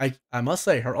 I must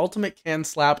say, her ultimate can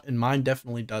slap, and mine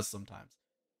definitely does sometimes.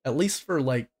 At least for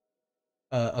like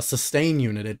a sustain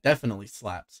unit, it definitely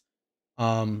slaps.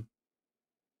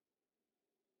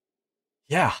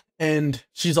 Yeah, and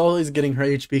she's always getting her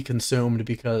HP consumed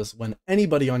because when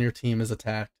anybody on your team is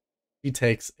attacked, she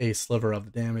takes a sliver of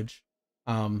the damage.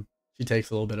 She takes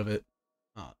a little bit of it.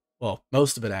 Well,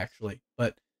 most of it actually.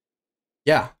 But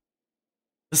yeah,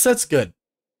 the set's good.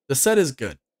 The set is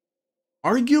good.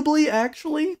 Arguably,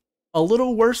 actually, a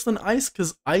little worse than Ice,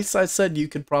 because Ice, I said you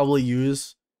could probably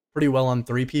use pretty well on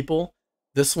 3 people.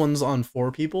 This one's on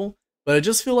 4 people. But I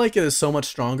just feel like it is so much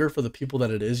stronger for the people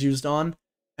that it is used on.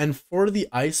 And for the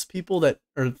Ice people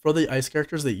for the Ice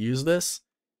characters that use this,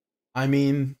 I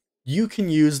mean, you can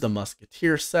use the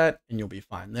Musketeer set and you'll be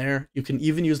fine there. You can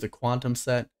even use the Quantum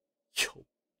set.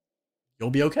 You'll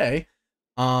be okay.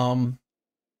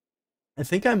 I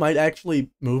think I might actually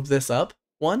move this up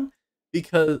one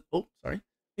because, I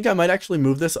think I might actually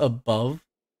move this above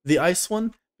the Ice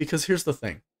one because here's the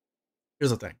thing.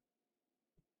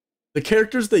 The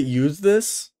characters that use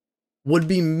this would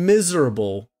be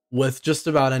miserable with just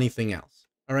about anything else.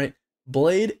 All right,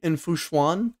 Blade and Fu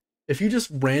Xuan, if you just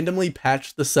randomly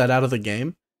patched the set out of the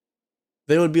game,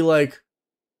 they would be like,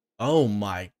 "Oh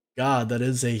my god, that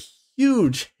is a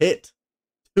huge hit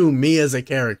to me as a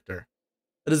character.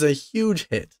 That is a huge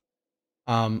hit."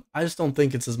 I just don't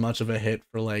think it's as much of a hit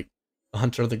for like the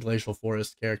Hunter of the Glacial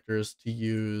Forest characters to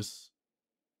use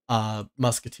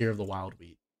Musketeer of the Wild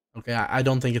Wheat. Okay, I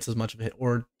don't think it's as much of a hit,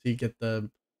 or to get the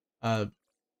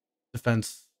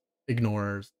defense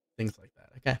ignorers, things like that.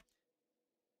 Okay.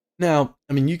 Now,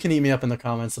 I mean, you can eat me up in the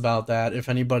comments about that. If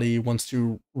anybody wants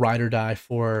to ride or die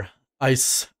for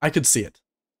Ice, I could see it.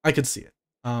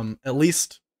 At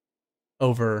least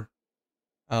over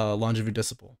Longevue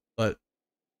Disciple, but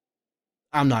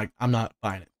I'm not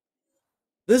buying it.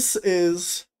 This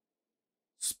is,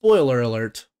 spoiler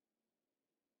alert,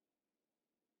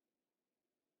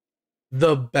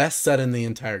 the best set in the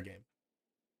entire game.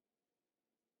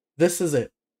 This is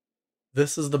it.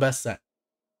 This is the best set.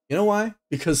 You know why?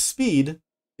 Because speed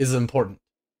is important.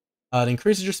 It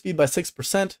increases your speed by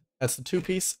 6%. That's the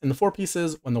 2-piece. And the 4-piece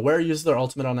is when the wearer uses their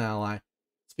ultimate on an ally,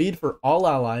 speed for all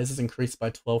allies is increased by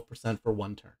 12% for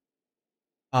 1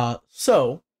 turn.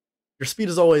 So your speed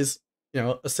is always,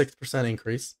 a 6%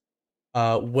 increase.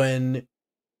 When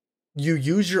you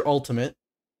use your ultimate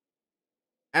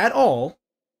at all,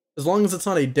 as long as it's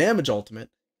not a damage ultimate,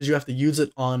 because you have to use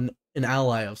it on an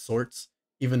ally of sorts,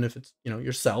 even if it's, you know,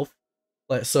 yourself.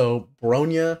 Like, so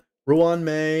Bronya, Ruan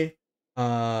Mei,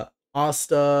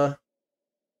 Asta.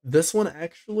 This one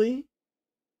actually,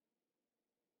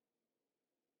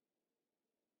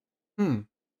 hmm,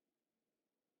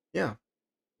 yeah,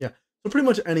 yeah. So pretty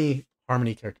much any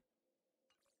Harmony character.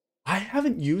 I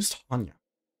haven't used Hanya.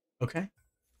 Okay,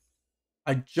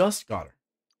 I just got her.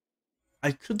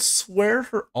 I could swear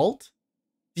her ult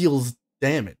deals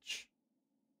damage.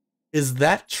 Is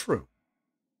that true?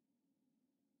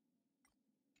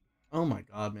 Oh my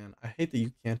god, man. I hate that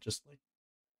you can't just like.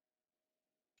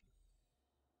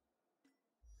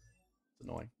 It's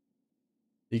annoying.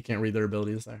 You can't read their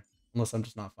abilities there. Unless I'm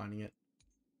just not finding it.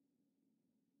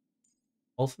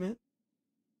 Ultimate?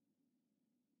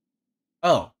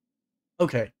 Oh,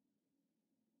 okay.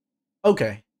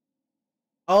 Okay.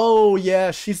 Oh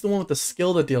yeah, she's the one with the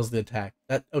skill that deals the attack.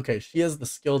 That okay, she has the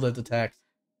skill that attacks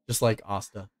just like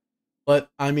Asta.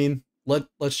 But I mean,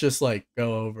 let's just like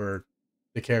go over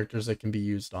the characters it can be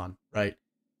used on, right?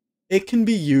 It can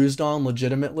be used on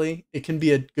legitimately. It can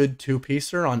be a good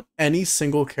two-piecer on any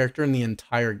single character in the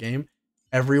entire game.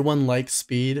 Everyone likes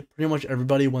speed. Pretty much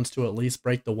everybody wants to at least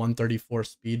break the 134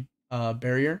 speed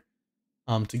barrier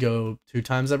to go 2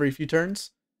 times every few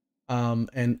turns and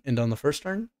on the first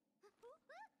turn.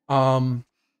 Um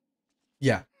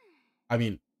yeah, I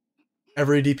mean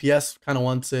every DPS kind of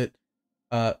wants it.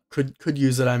 Could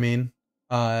use it. I mean,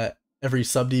 every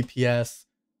sub DPS,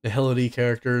 the Hility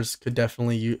characters could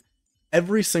definitely use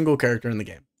every single character in the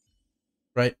game,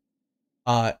 right?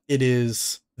 It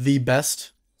is the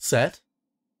best set,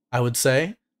 I would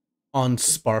say, on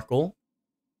Sparkle.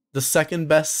 The second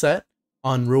best set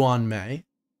on Ruan Mei.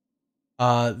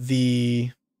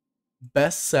 The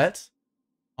best set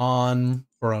on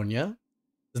Bronya.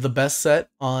 The best set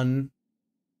on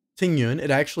Tingyun.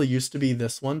 It actually used to be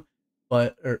this one,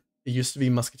 but or it used to be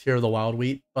Musketeer of the Wild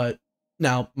Wheat, but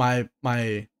now my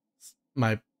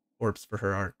orbs for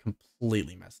her are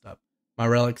completely messed up. My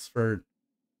relics for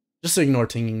just ignore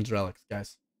Tingyun's relics,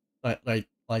 guys.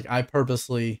 Like I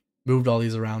purposely moved all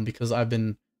these around because I've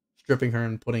been stripping her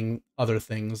and putting other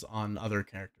things on other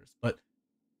characters. But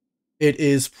it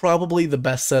is probably the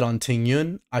best set on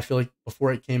Tingyun. I feel like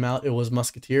before it came out, it was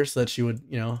Musketeer, so that she would,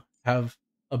 you know, have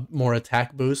a more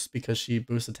attack boost because she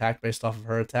boosts attack based off of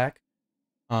her attack.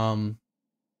 Um,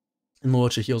 and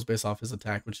Luocha heals based off his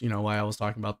attack, which, you know, why I was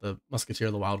talking about the Musketeer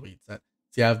of the Wild Weed set.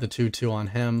 See, I have the 2/2 on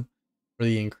him for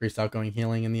the increased outgoing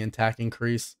healing and the attack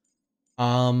increase.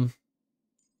 Um,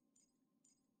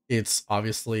 it's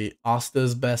obviously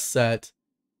Asta's best set.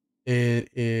 It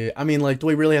is, I mean, like, do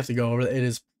we really have to go over it? It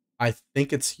is, I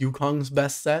think it's Yukong's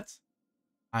best set.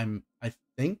 I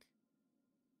think.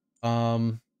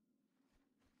 Um,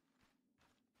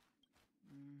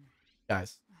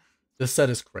 guys, this set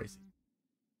is crazy.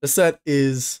 This set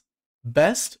is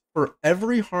best for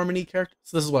every Harmony character.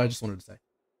 So this is what I just wanted to say.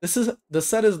 The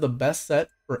set is the best set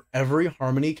for every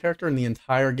Harmony character in the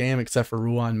entire game except for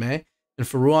Ruan Mei. And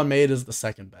for Ruan Mei, it is the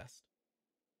second best.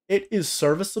 It is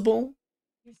serviceable.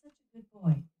 You're such a good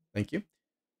boy. Thank you.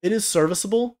 It is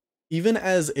serviceable even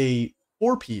as a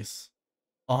 4-piece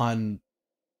on.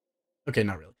 Okay,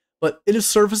 not really. But it is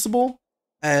serviceable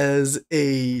as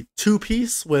a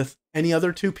 2-piece with any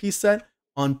other 2-piece set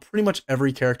on pretty much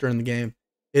every character in the game.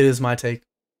 It is my take.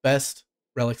 Best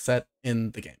relic set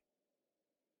in the game.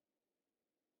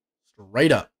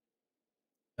 Straight up.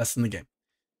 Best in the game.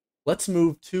 Let's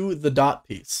move to the dot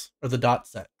piece, or the dot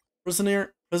set.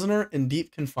 Prisoner in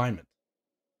deep confinement.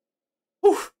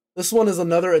 Whew. This one is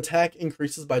another attack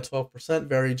increases by 12%.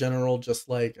 Very general, just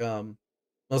like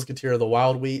Musketeer of the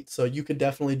Wild Wheat. So you could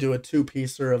definitely do a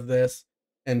 2-piecer of this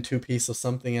and 2-piece of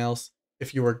something else.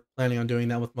 If you were planning on doing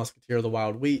that with Musketeer of the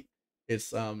Wild Wheat,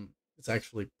 it's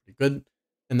actually pretty good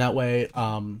in that way.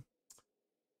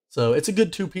 So it's a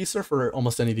good 2-piecer for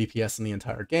almost any DPS in the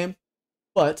entire game.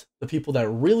 But the people that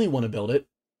really want to build it,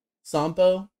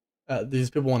 Sampo, these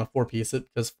people want to 4-piece it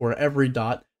because for every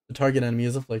dot the target enemy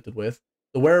is afflicted with,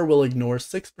 the wearer will ignore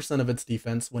 6% of its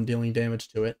defense when dealing damage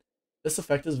to it. This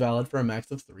effect is valid for a max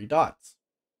of 3 dots.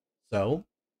 So,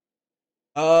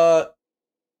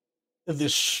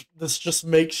 this just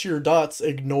makes your dots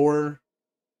ignore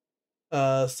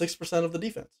 6% of the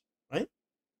defense, right?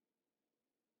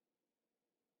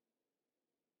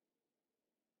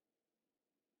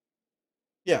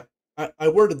 Yeah, I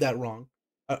worded that wrong.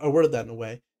 I worded that in a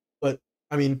way, but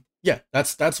I mean, yeah,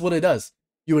 that's what it does.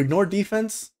 You ignore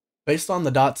defense based on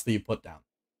the dots that you put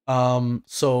down.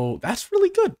 So that's really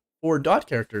good for dot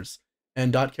characters,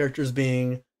 and dot characters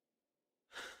being,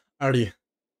 I already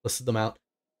listed them out.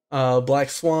 Black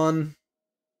Swan,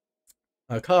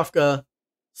 Kafka,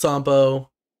 Sampo,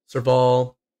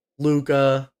 Serval,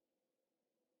 Luca,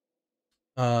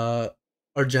 uh,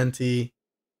 Argenti,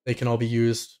 they can all be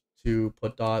used to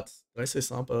put dots. Did I say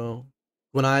Sampo?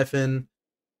 Gwenifin,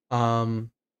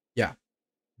 yeah,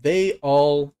 they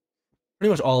all, pretty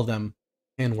much all of them,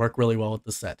 can work really well with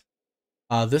the set.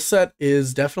 This set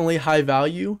is definitely high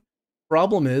value.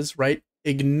 Problem is, right?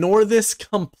 Ignore this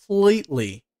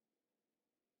completely.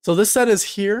 So this set is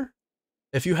here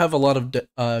if you have a lot of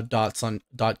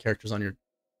dot characters on your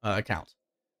account.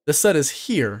 This set is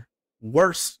here.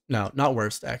 Worse, no, not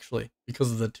worst actually,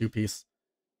 because of the two piece.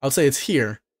 I would say it's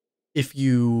here if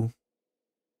you,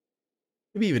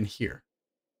 maybe even here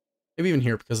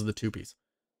because of the two piece.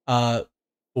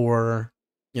 Or,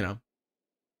 you know,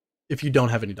 if you don't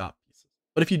have any dot pieces.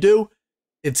 But if you do,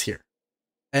 it's here.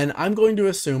 And I'm going to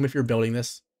assume if you're building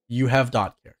this, you have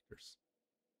dot characters.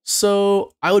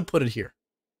 So I would put it here,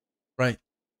 right?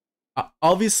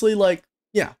 Obviously, like,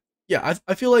 yeah,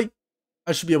 I feel like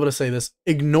I should be able to say this.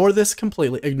 Ignore this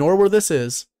completely. Ignore where this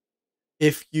is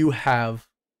if you have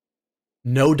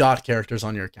no dot characters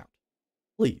on your account.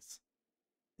 Please.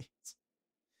 This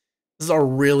is a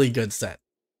really good set,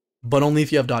 but only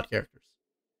if you have dot characters.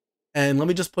 And let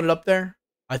me just put it up there.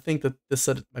 I think that this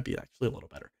set might be actually a little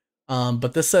better.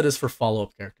 But this set is for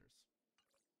follow-up characters.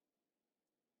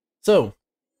 So,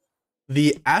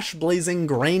 the Ash Blazing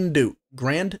Grand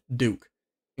Duke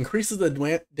increases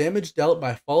the damage dealt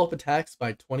by follow-up attacks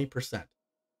by 20%.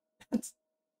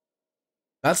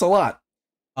 That's a lot.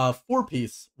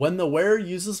 4-piece. When the wearer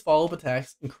uses follow-up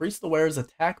attacks, increase the wearer's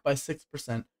attack by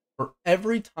 6% for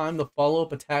every time the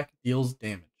follow-up attack deals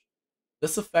damage.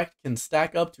 This effect can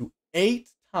stack up to 8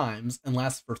 times and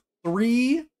last for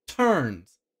 3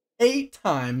 turns. 8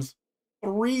 times,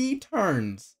 3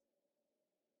 turns.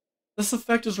 This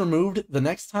effect is removed the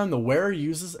next time the wearer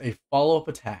uses a follow-up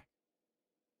attack.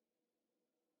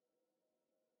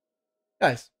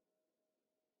 Guys,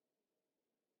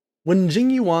 when Jing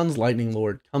Yuan's Lightning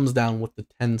Lord comes down with the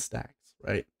 10 stacks,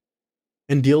 right,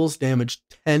 and deals damage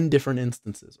 10 different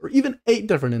instances, or even 8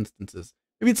 different instances,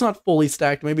 maybe it's not fully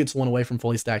stacked, maybe it's one away from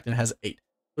fully stacked and it has 8,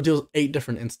 but deals 8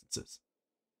 different instances.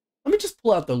 Let me just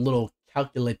pull out the little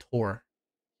calculator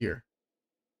here.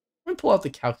 Let me pull out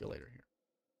the calculator here.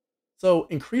 So,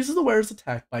 increases the wearer's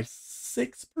attack by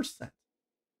 6%.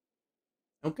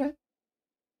 Okay?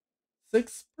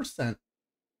 6%.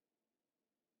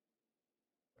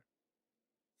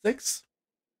 6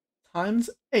 times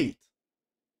 8.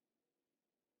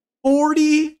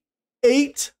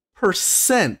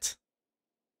 48%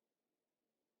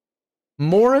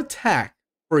 more attack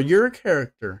for your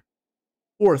character,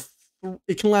 or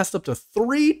it can last up to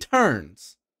 3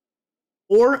 turns,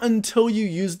 or until you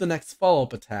use the next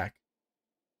follow-up attack,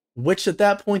 which at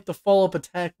that point the follow-up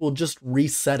attack will just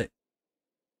reset it,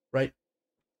 right?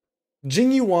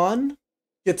 Jing Yuan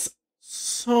gets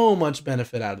so much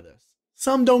benefit out of this.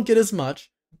 Some don't get as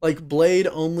much. Like Blade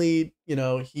only,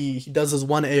 he does his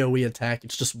one AoE attack.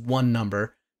 It's just one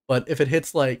number. But if it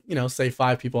hits like, say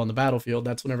 5 people on the battlefield,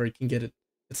 that's whenever he can get it.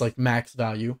 It's like max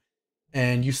value.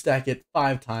 And you stack it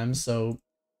 5 times. So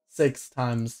 6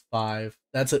 times 5.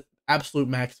 That's an absolute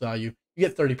max value. You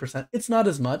get 30%. It's not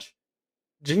as much.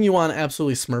 Jing Yuan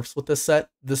absolutely smurfs with this set.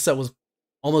 This set was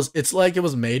it's like it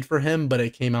was made for him, but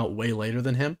it came out way later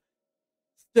than him.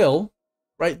 Still,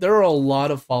 right, there are a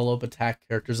lot of follow-up attack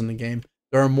characters in the game.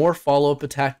 There are more follow-up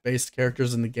attack based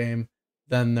characters in the game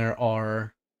than there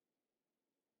are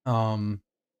dot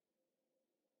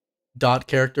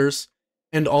characters.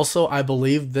 And also, I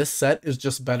believe this set is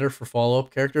just better for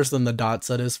follow-up characters than the dot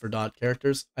set is for dot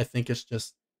characters. I think it's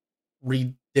just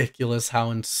ridiculous how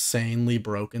insanely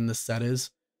broken this set is.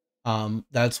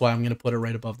 That's why I'm going to put it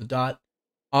right above the dot.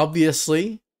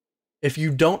 Obviously, if you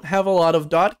don't have a lot of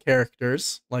dot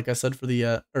characters, like I said for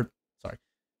the,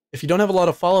 if you don't have a lot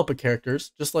of follow-up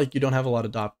characters, just like you don't have a lot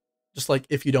of dot, just like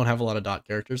if you don't have a lot of dot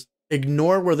characters,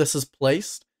 ignore where this is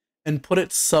placed and put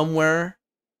it somewhere,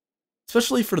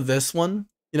 especially for this one.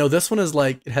 This one is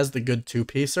like, it has the good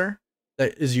 2-piecer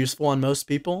that is useful on most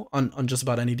people, on just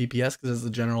about any DPS, because it's the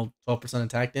general 12%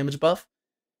 attack damage buff.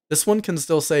 This one can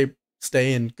still stay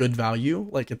in good value,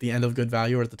 like at the end of good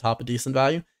value or at the top of decent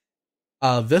value.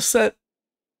 This set,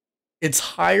 it's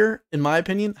higher, in my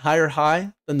opinion,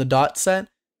 high than the dot set,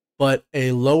 but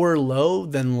a lower low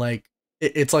than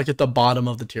it's like at the bottom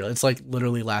of the tier. It's like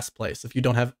literally last place if you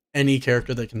don't have any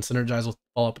character that can synergize with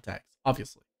follow-up attacks,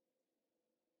 obviously.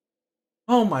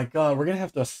 Oh my god, we're gonna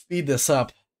have to speed this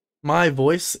up. My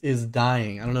voice is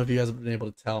dying. I don't know if you guys have been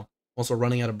able to tell. I'm also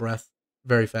running out of breath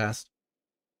very fast.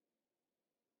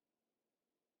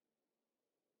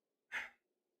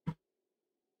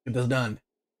 Get this done.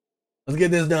 Let's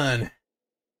get this done.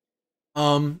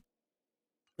 Um,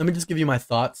 Let me just give you my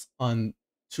thoughts on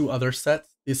two other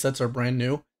sets. These sets are brand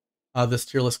new. This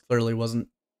tier list clearly wasn't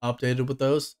updated with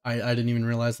those. I didn't even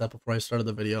realize that before I started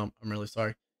the video. I'm really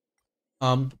sorry.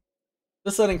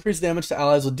 This set increased damage to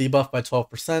allies with debuff by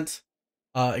 12%.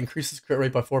 Increases crit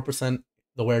rate by 4%.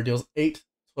 The wearer deals 8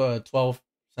 to 12%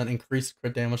 increased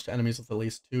crit damage to enemies with at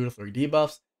least 2 to 3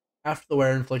 debuffs. After the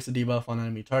wearer inflicts a debuff on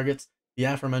enemy targets, the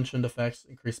aforementioned effects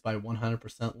increase by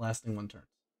 100%, lasting 1 turn.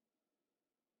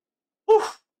 Whew.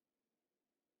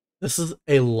 This is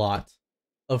a lot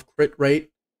of crit rate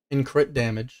and crit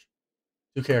damage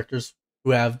to characters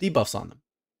who have debuffs on them.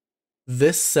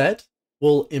 This set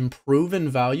will improve in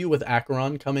value with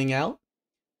Acheron coming out.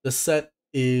 The set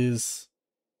is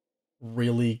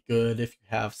really good if you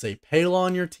have, say, Pela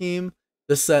on your team.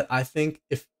 This set, I think,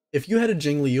 if you had a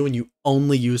Jing Liu and you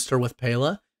only used her with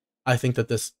Pela, I think that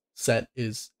this set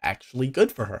is actually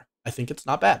good for her. I think it's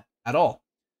not bad at all.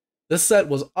 This set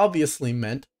was obviously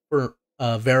meant for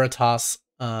Veritas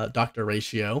Dr.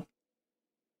 Ratio.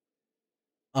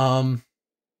 Yeah,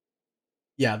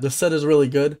 this set is really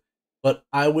good, but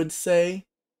I would say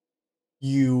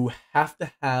you have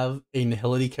to have a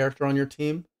Nihility character on your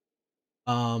team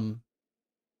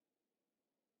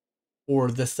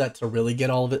for this set to really get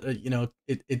all of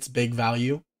it, its big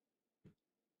value.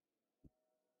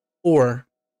 Or,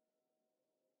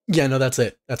 yeah, no, that's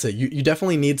it. That's it. You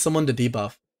definitely need someone to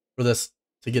debuff for this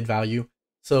to get value.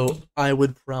 So I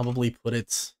would probably put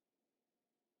it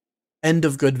end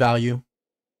of good value.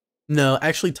 No,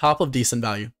 actually top of decent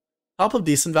value. Top of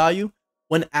decent value.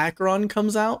 When Acheron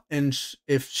comes out, and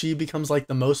if she becomes like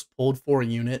the most pulled for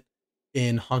unit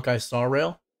in Honkai Star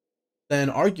Rail, then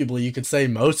arguably you could say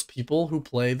most people who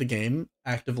play the game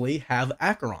actively have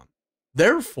Acheron.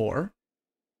 Therefore,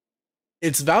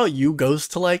 its value goes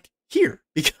to like here,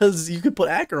 because you could put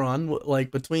Acheron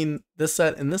like between this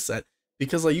set and this set,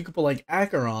 because like you could put like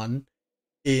Acheron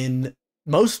in,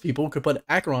 most people could put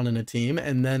Acheron in a team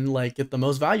and then like get the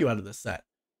most value out of this set.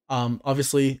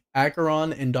 Obviously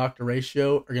Acheron and Dr.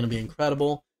 Ratio are going to be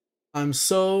incredible. I'm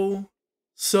so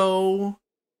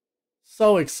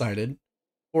excited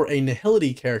for a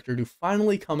Nihility character to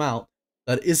finally come out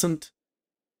that isn't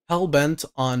hell-bent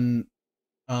on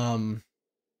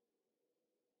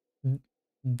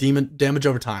demon damage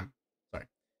over time. Sorry.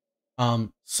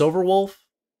 Silverwolf,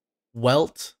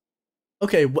 Welt.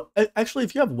 Okay, actually,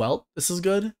 if you have Welt, this is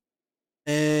good.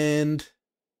 And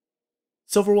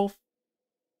Silverwolf,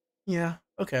 yeah,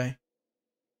 okay.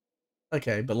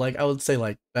 Okay, but like I would say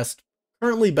like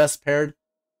currently best paired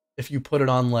if you put it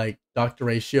on like Dr.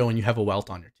 Ratio and you have a Welt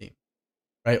on your team,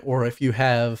 right? Or if you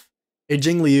have a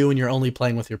Jing Liu and you're only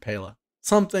playing with your Pela.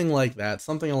 Something like that,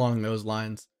 something along those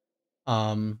lines.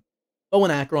 But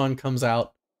when Acheron comes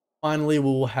out, finally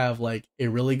we'll have like a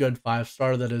really good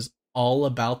 5-star that is all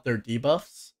about their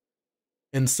debuffs,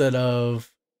 instead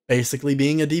of basically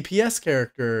being a DPS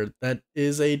character that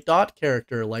is a dot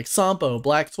character like Sampo,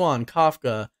 Black Swan,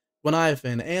 Kafka,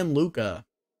 Gwenayfin, and Luca.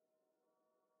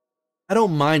 I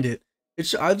don't mind it.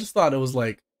 I just thought it was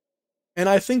like, and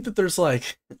I think that there's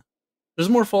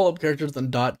more follow-up characters than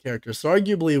dot characters, so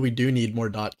arguably we do need more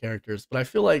dot characters, but I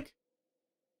feel like,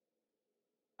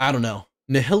 I don't know,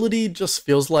 Nihility just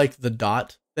feels like the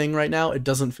dot thing right now. It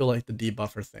doesn't feel like the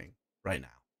debuffer thing right now.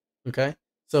 Okay?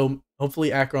 So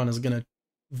hopefully Acheron is going to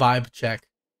vibe check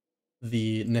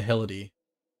the Nihility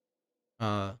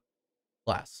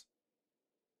class.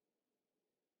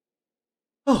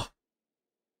 Oh,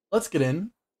 let's get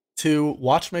in to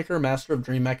Watchmaker, Master of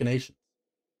Dream Machinations.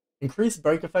 Increased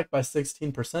break effect by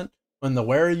 16%. When the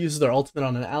wearer uses their ultimate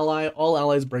on an ally, all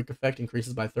allies' break effect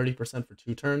increases by 30% for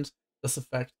 2 turns. This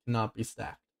effect cannot be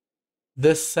stacked.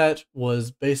 This set was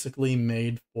basically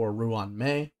made for Ruan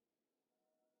Mei.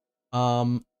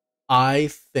 I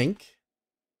think,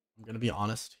 I'm going to be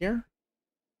honest here.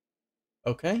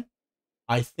 Okay.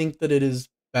 I think that it is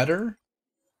better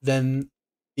than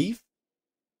Thief,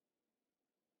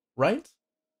 right?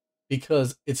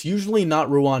 Because it's usually not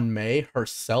Ruan Mei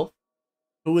herself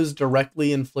who is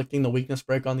directly inflicting the weakness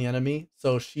break on the enemy,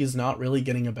 so she's not really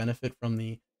getting a benefit from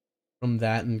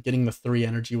that and getting the 3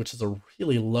 energy, which is a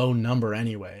really low number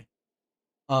anyway.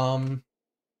 And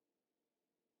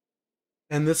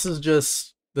this is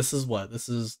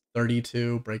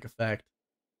 32 break effect.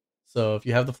 So if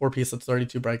you have the 4-piece, that's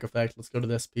 32 break effect. Let's go to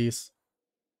this piece.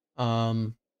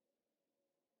 This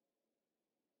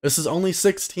is only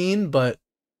 16, but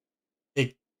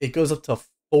it goes up to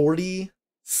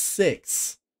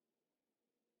 46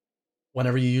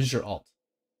 whenever you use your ult.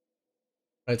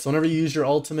 Right, so whenever you use your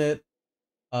ultimate,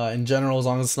 in general, as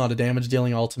long as it's not a damage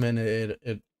dealing ultimate,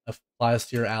 it applies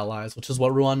to your allies, which is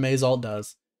what Ruan Mei's ult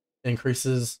does. It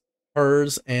increases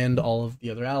hers and all of the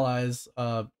other allies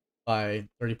by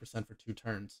 30% for 2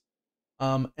 turns.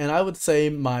 And I would say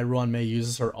my Ruan Mei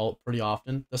uses her ult pretty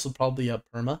often. This will probably be up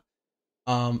perma.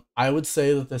 I would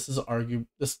say that this is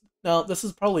this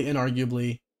is probably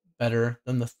inarguably better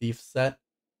than the Thief set.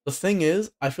 The thing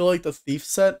is, I feel like the Thief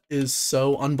set is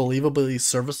so unbelievably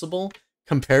serviceable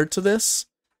compared to this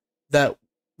that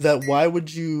why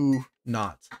would you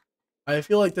not? I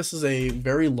feel like this is a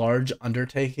very large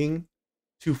undertaking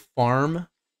to farm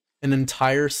an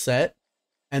entire set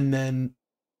and then,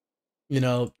 you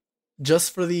know,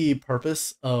 just for the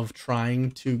purpose of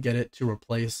trying to get it to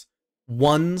replace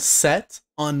one set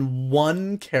on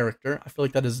one character. I feel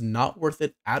like that is not worth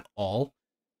it at all.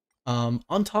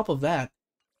 On top of that,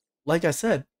 like I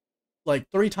said, like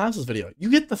 3 times this video, you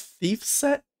get the Thief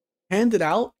set handed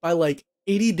out by like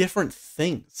 80 different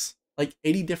things, like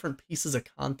 80 different pieces of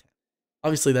content.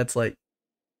 Obviously, that's like,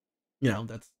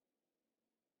 that's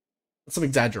some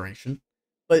exaggeration,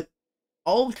 but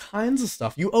all kinds of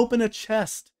stuff. You open a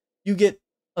chest, you get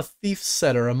a Thief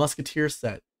set or a Musketeer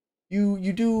set. You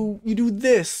do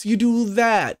this, you do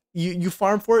that. You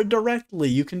farm for it directly.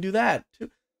 You can do that too.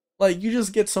 Like, you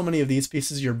just get so many of these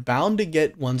pieces. You're bound to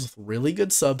get ones with really good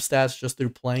substats just through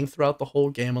playing throughout the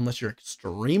whole game, unless you're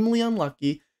extremely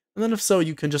unlucky. And then if so,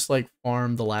 you can just like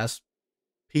farm the last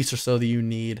piece or so that you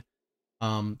need,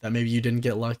 that maybe you didn't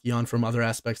get lucky on from other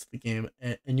aspects of the game,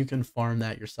 and you can farm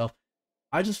that yourself.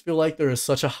 I just feel like there is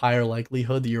such a higher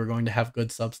likelihood that you're going to have good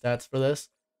substats for this.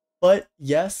 But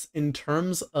yes, in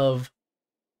terms of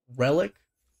relic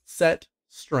set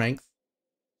strength,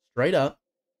 straight up,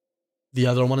 the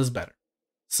other one is better.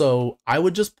 So I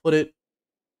would just put it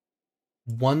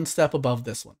one step above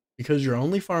this one, because you're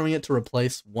only farming it to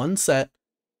replace one set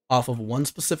off of one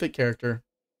specific character,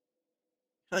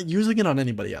 not using it on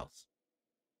anybody else.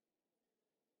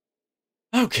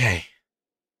 Okay,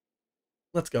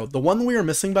 let's go. The one we are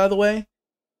missing, by the way,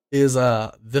 is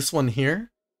this one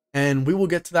here, and we will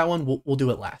get to that one. We'll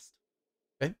do it last.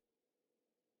 Okay.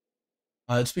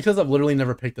 It's because I've literally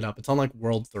never picked it up. It's on like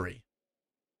World 3.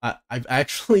 I've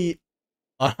actually,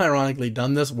 unironically,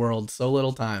 done this world so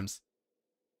little times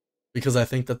because I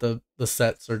think that the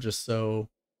sets are just so,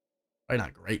 probably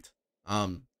not great,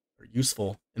 or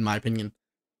useful in my opinion.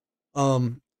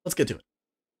 Let's get to it.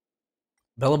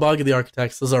 Belobog of the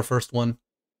Architects, this is our first one.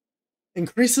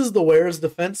 Increases the wearer's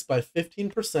defense by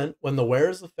 15%. When the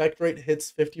wearer's effect rate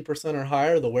hits 50% or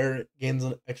higher, the wearer gains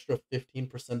an extra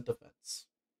 15% defense.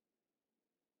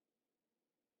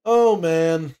 Oh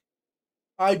man,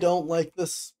 I don't like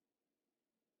this.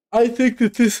 I think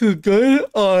that this is good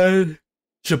on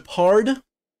Japard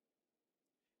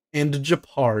and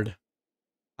Japard.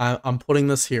 I'm putting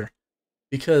this here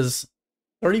because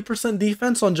 30%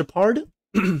 defense on Japard,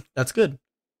 that's good.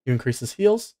 You increase his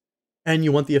heals, and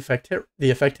you want the effect hit.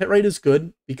 The effect hit rate is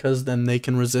good because then they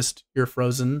can resist your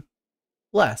frozen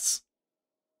less.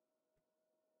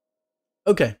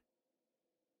 Okay.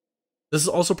 This is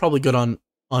also probably good on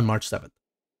March 7th.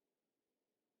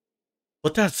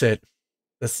 But that's it.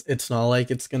 It's not like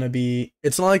it's gonna be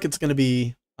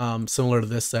similar to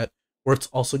this set where it's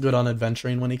also good on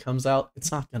adventuring when he comes out.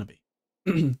 It's not gonna be.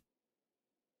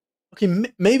 Okay,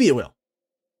 maybe it will.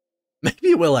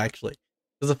 Maybe it will actually.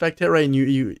 Because effect hit rate and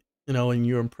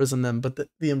you imprison them, but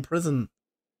the imprison,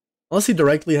 unless he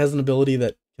directly has an ability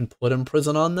that can put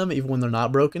imprison on them even when they're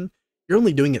not broken, you're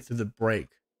only doing it through the break,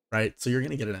 right? So you're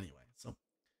gonna get it anyway. So,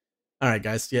 all right,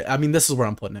 guys. Yeah, I mean, this is where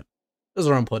I'm putting it. This is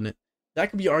where I'm putting it.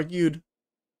 That could be argued,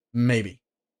 maybe.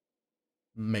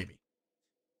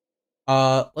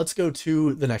 Let's go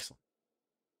to the next one.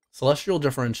 Celestial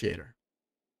Differentiator.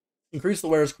 Increase the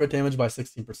wearer's crit damage by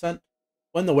 16%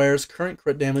 when the wearer's current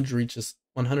crit damage reaches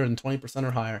 120%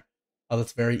 or higher.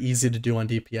 That's very easy to do on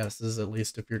DPSs, at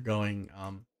least if you're going,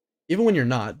 even when you're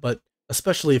not, but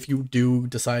especially if you do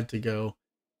decide to go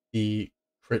the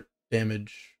crit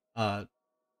damage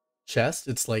chest.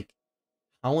 It's like,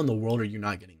 how in the world are you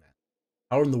not getting that?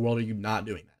 How in the world are you not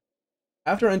doing that?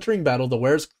 After entering battle, the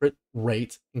wearer's crit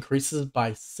rate increases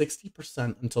by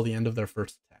 60% until the end of their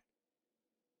first attack.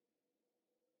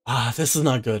 This is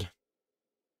not good.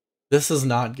 This is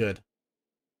not good.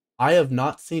 I have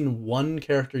not seen one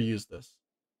character use this.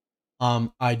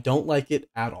 I don't like it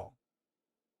at all.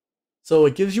 So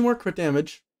it gives you more crit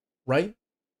damage, right?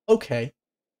 Okay.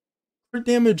 Crit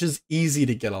damage is easy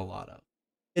to get a lot of.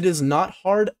 It is not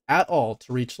hard at all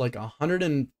to reach like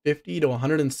 150 to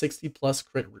 160 plus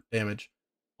crit damage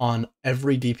on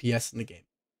every DPS in the game.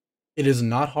 It is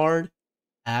not hard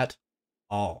at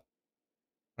all.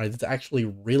 Right? It's actually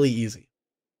really easy.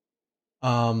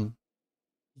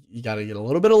 You gotta get a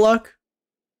little bit of luck,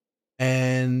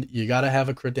 and you gotta have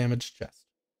a crit damage chest,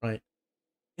 right?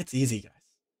 It's easy, guys.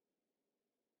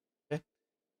 Okay.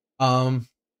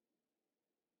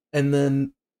 And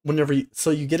then whenever you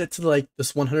get it to like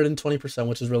this 120%,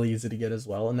 which is really easy to get as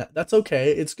well, and that's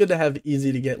okay. It's good to have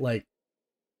easy to get like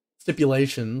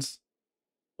stipulations.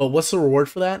 But what's the reward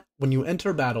for that? When you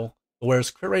enter battle, the wearer's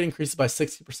crit rate increases by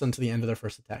 60% to the end of their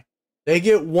first attack. They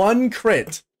get 1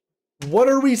 crit. What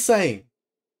are we saying?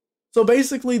 So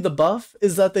basically the buff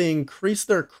is that they increase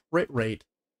their crit rate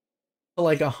to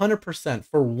like 100%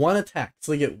 for 1 attack.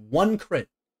 So they get 1 crit.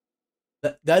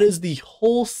 That is the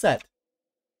whole set.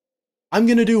 I'm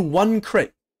going to do 1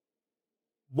 crit.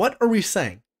 What are we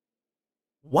saying?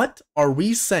 What are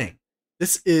we saying?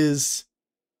 This is...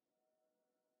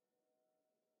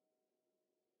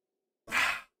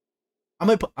 I'm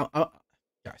going to put...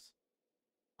 guys.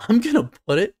 I'm going to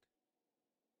put it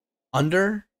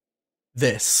under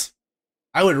this.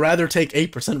 I would rather take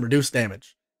 8% reduced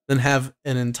damage than have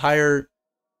an entire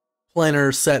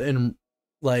planar set in,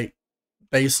 like,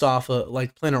 based off of,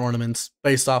 like, planar ornaments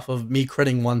based off of me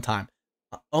critting 1 time.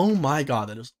 Oh my god,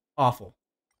 that is awful.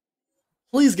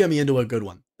 Please get me into a good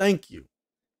one. Thank you.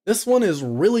 This one is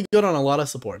really good on a lot of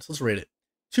supports. Let's rate it.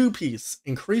 2-piece.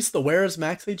 Increase the wearer's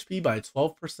max HP by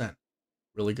 12%.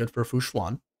 Really good for Fu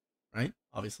Xuan, right?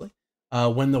 Obviously.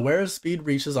 When the wearer's speed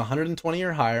reaches 120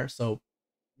 or higher, so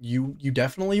you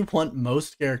definitely want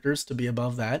most characters to be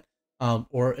above that,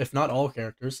 or if not all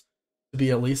characters, to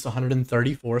be at least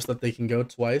 134 so that they can go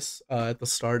twice at the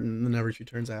start and then every 2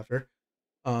 turns after.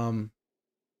 All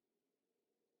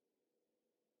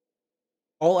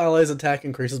allies' attack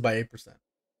increases by 8%.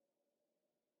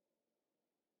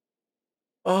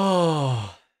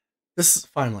 Oh, this is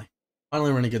finally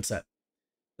we're in a good set.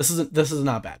 This is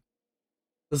not bad.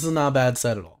 This is not a bad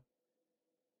set at all.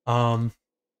 I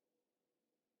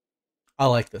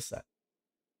like this set.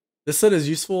 This set is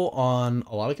useful on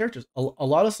a lot of characters. A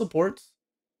lot of supports,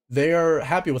 they are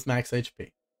happy with max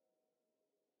HP.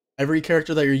 Every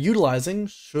character that you're utilizing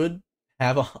should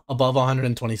have above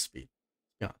 120 speed.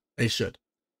 Yeah, they should.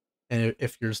 And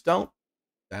if yours don't,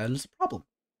 that is a problem.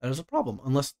 That is a problem.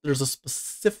 Unless there's a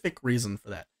specific reason for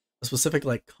that. A specific,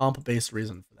 like, comp-based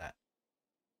reason for that.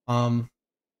 And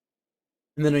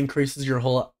then it increases your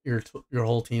whole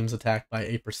team's attack by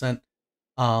 8%.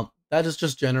 That is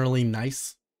just generally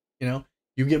nice. You know,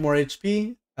 you get more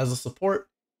HP as a support.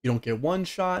 You don't get one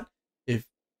shot. If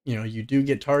you do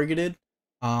get targeted,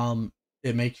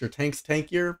 it makes your tanks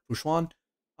tankier, Fu Xuan,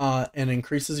 and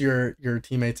increases your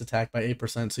teammates' attack by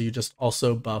 8%. So you just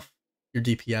also buff your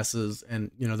DPSs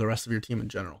and the rest of your team in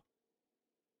general.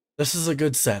 This is a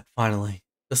good set. Finally,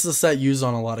 this is a set used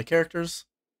on a lot of characters.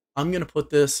 I'm gonna put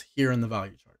this here in the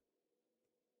value chart.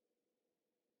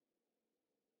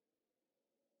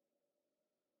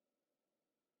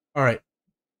 All right.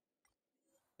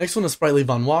 Next one is Sprightly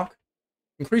Von Walk.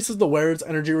 Increases the wearer's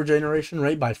energy regeneration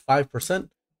rate by 5%.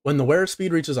 When the wearer's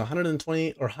speed reaches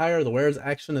 120 or higher, the wearer's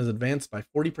action is advanced by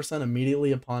 40%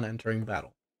 immediately upon entering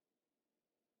battle.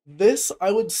 This,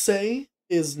 I would say,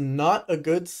 is not a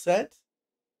good set,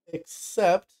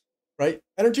 except, right,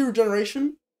 energy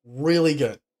regeneration, really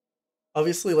good.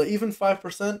 Obviously, like, even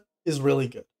 5% is really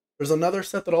good. There's another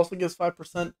set that also gives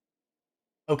 5%.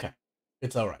 Okay,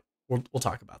 it's all right. We'll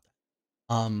talk about that.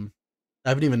 I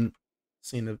haven't even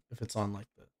seen if it's on like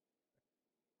the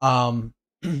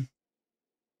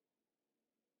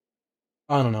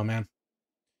I don't know, man.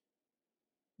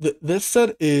 This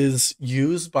set is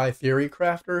used by theory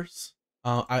crafters.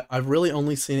 I've really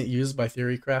only seen it used by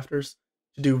theory crafters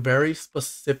to do very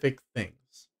specific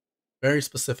things. Very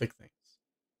specific things.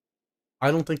 I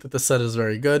don't think that the set is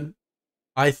very good.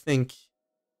 I think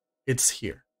it's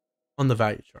here on the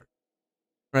value chart.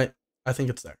 Right? I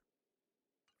think it's there.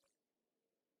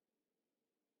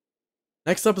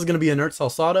 Next up is going to be Inert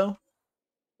Salsado.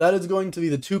 That is going to be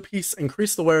the 2-piece.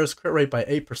 Increase the wearer's crit rate by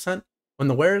 8%. When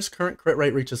the wearer's current crit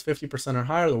rate reaches 50% or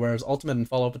higher, the wearer's ultimate and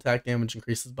follow-up attack damage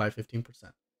increases by 15%.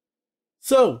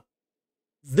 So,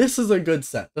 this is a good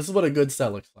set. This is what a good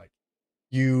set looks like.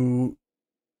 You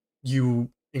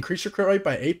increase your crit rate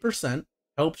by 8%,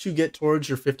 helps you get towards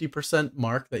your 50%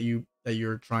 mark that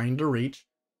you're trying to reach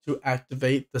to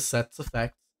activate the set's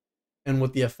effects. And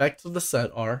what the effects of the set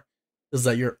is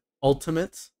that your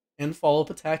ultimate and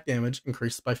follow-up attack damage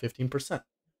increases by 15%,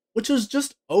 which is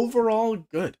just overall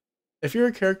good. If you're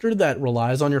a character that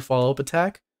relies on your follow-up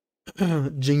attack,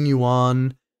 Jing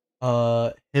Yuan,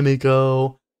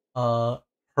 Himiko,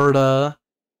 Herta,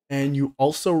 and you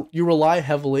rely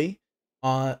heavily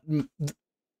on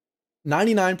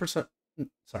 99%,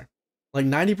 sorry, like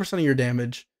 90% of your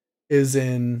damage is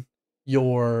in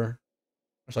your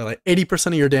Actually, like 80%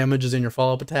 of your damage is in your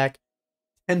follow-up attack,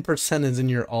 10% is in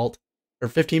your ult, or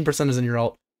 15% is in your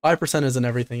ult, 5% is in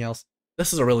everything else.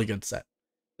 This is a really good set.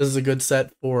 This is a good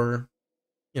set for,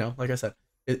 like I said,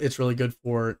 it's really good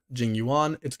for Jing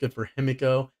Yuan. It's good for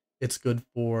Himiko. It's good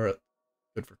for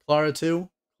Clara too.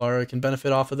 Clara can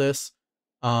benefit off of this.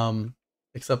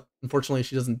 Except unfortunately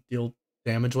she doesn't deal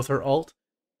damage with her ult,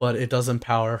 but it does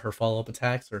empower her follow-up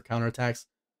attacks or counterattacks.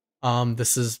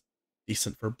 This is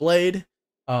decent for Blade.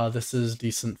 This is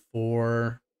decent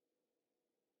for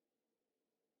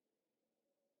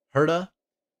Herta.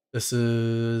 This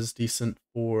is decent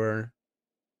for...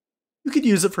 You could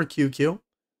use it for QQ,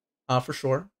 for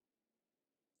sure.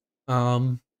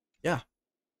 Yeah.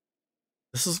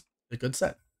 This is a good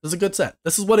set. This is a good set.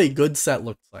 This is what a good set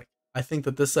looks like. I think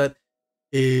that this set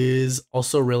is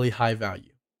also really high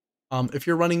value. If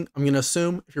you're running, I'm going to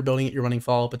assume if you're building it, you're running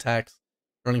follow-up attacks,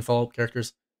 running follow-up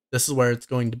characters. This is where it's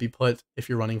going to be put if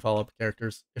you're running follow-up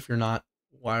characters. If you're not,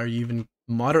 why are you even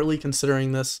moderately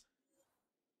considering this?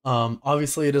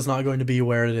 Obviously, it is not going to be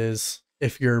where it is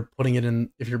if you're putting it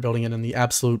in, if you're building it in the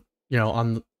absolute,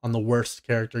 on the worst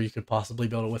character you could possibly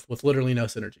build it with literally no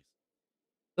synergies.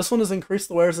 This one has increased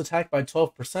the wearer's attack by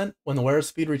 12% when the wearer's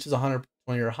speed reaches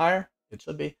 120 or higher. It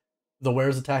should be. The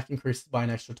wearer's attack increases by an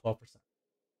extra 12%.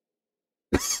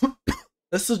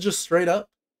 This is just straight up.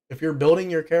 If you're building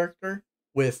your character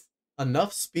with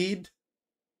enough speed,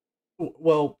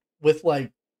 well, with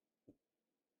like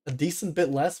a decent bit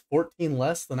less, 14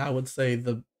 less than I would say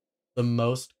the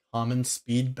most common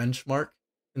speed benchmark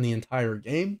in the entire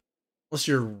game, unless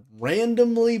you're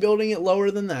randomly building it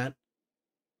lower than that.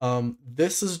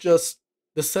 This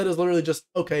set is literally just,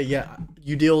 okay, yeah,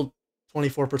 you deal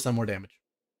 24% more damage.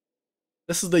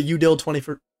 This is the you deal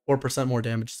 24% more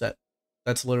damage set.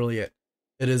 That's literally it.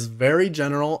 It is very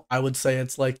general. I would say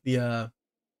it's like the,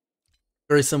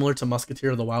 very similar to Musketeer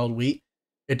of the Wild Wheat.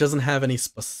 It doesn't have any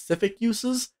specific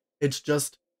uses. It's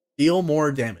just deal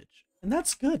more damage. And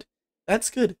that's good.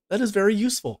 That's good. That is very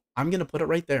useful. I'm going to put it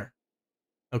right there.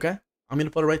 Okay? I'm going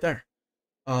to put it right there.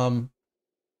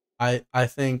 I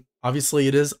think obviously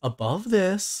it is above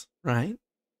this, right?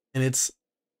 And it's,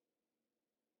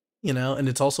 and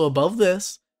it's also above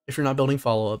this if you're not building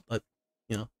follow-up, but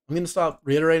I'm going to stop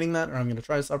reiterating that, or I'm going to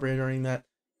try to stop reiterating that.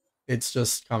 It's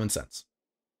just common sense.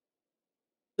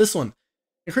 This one,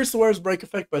 increase the wearer's break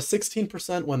effect by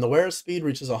 16% when the wearer's speed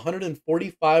reaches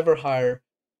 145 or higher.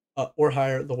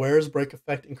 The wearer's break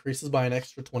effect increases by an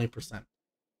extra 20%.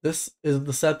 This is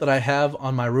the set that I have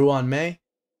on my Ruan Mei.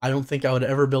 I don't think I would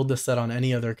ever build this set on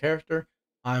any other character.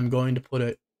 I'm going to put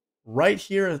it right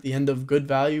here at the end of good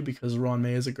value because Ruan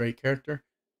Mei is a great character.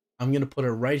 I'm going to put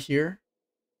it right here.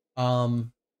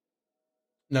 No.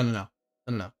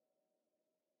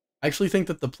 I actually think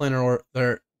that the PLANAR,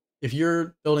 if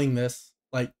you're building this,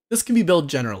 like, this can be built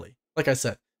generally. Like I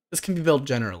said, this can be built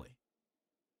generally.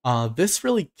 This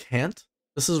really can't.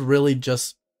 This is really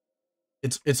just,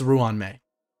 it's Ruan Mei.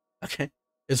 Okay,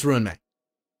 it's Ruan Mei.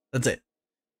 That's it.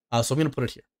 So I'm gonna put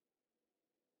it here.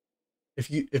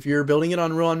 If you're building it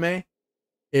on Ruan Mei,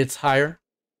 it's higher.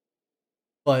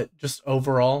 But just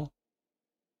overall,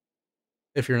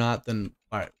 if you're not, then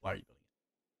why are you building it?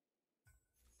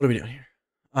 What are we doing here?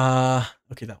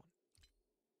 Okay, that one.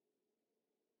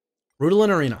 Rudalin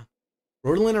Arena.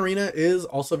 Rudalin Arena is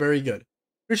also very good.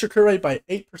 Increase your crit rate by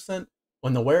 8%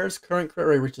 when the wearer's current crit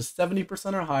rate reaches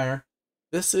 70% or higher.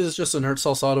 This is just inert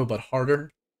Salsa Auto, but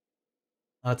harder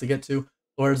to get to.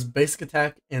 The wearer's basic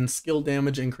attack and skill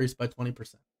damage increased by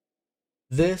 20%.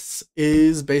 This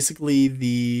is basically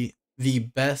the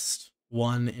best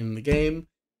one in the game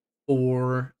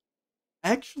for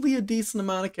actually a decent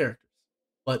amount of characters,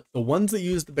 but the ones that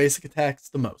use the basic attacks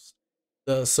the most.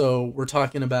 So we're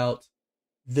talking about,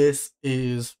 this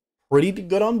is pretty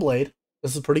good on Blade.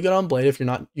 This is pretty good on Blade if you're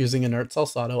not using inert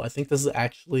Salsado. I think this is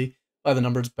actually, by the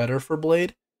numbers, better for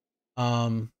Blade.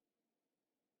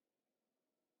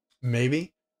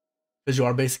 Maybe because you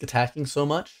are basic attacking so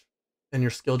much and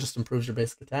your skill just improves your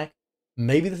basic attack.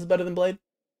 Maybe this is better than Blade.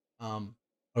 I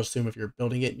assume if you're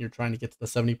building it and you're trying to get to the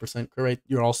 70% crit rate,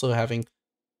 you're also having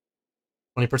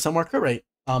 20% more crit rate.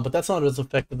 But that's not as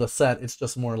effective the set. It's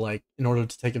just more like, in order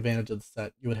to take advantage of the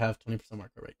set, you would have 20% more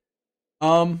crit rate.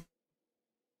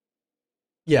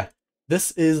 Yeah,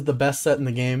 this is the best set in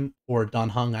the game for Dan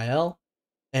Hong IL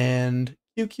and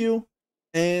QQ,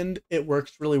 and it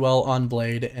works really well on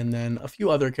Blade and then a few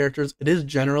other characters. It is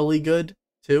generally good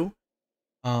too.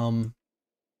 I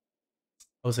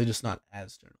would say just not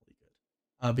as generally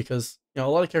good, because a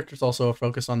lot of characters also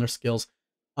focus on their skills.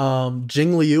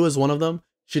 Jing Liu is one of them.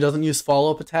 She doesn't use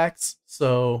follow-up attacks,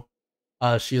 so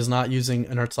she is not using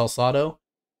inert Salsado,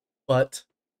 but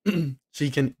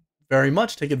she can very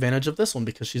much take advantage of this one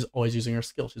because she's always using her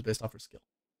skill. She's based off her skill.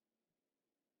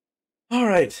 All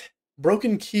right,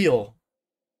 Broken Keel.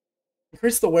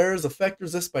 Increase the wearer's effect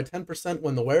resist by 10%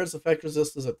 when the wearer's effect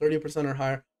resist is at 30% or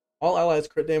higher. All allies'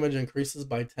 crit damage increases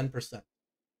by 10%.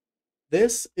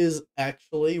 This is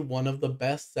actually one of the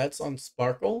best sets on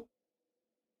Sparkle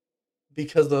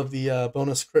because of the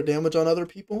bonus crit damage on other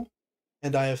people,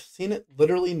 and I have seen it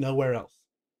literally nowhere else.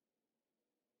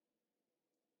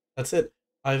 That's it.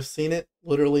 I've seen it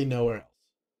literally nowhere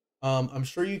else. I'm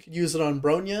sure you could use it on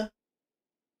Bronya,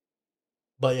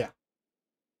 but yeah,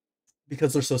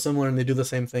 because they're so similar and they do the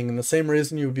same thing. And the same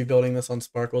reason you would be building this on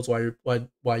Sparkles, why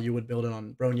you would build it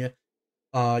on Bronya.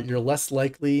 You're less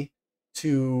likely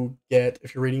to get,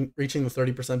 if you're reaching the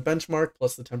 30% benchmark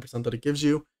plus the 10% that it gives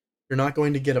you, you're not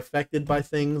going to get affected by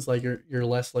things. Like you're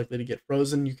less likely to get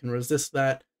frozen. You can resist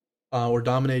that, or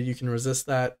dominated. You can resist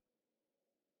that,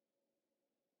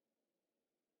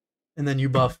 and then you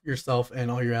buff yourself and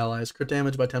all your allies crit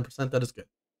damage by 10%. That is good,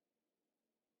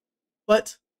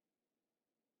 but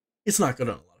it's not good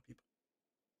on a lot of people.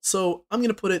 So I'm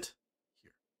gonna put it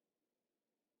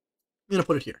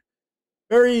here.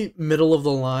 Very middle of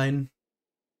the line,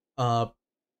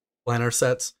 planar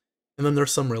sets, and then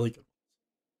there's some really good ones.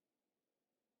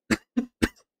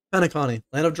 Penacony,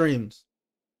 Land of Dreams.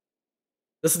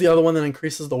 This is the other one that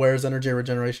increases the wearer's energy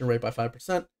regeneration rate by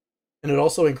 5%, and it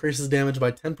also increases damage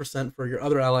by 10% for your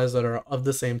other allies that are of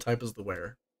the same type as the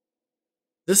wearer.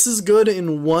 This is good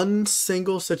in one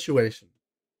single situation.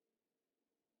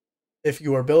 If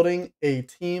you are building a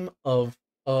team of,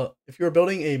 if you are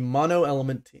building a mono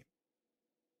element team,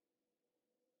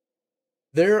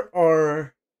 there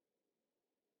are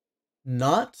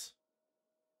not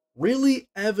really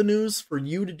avenues for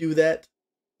you to do that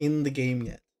in the game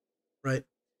yet, right?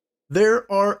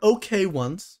 There are okay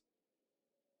ones,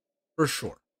 for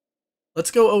sure.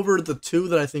 Let's go over the two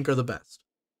that I think are the best.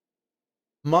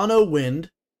 Mono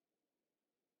Wind.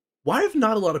 Why have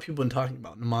not a lot of people been talking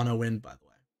about Mono Wind, by the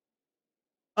way?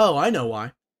 Oh, I know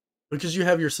why. Because you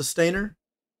have your Sustainer,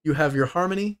 you have your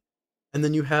Harmony, and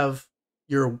then you have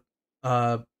your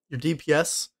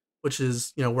DPS, which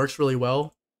is, works really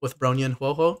well with Bronya and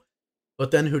Huohuo. But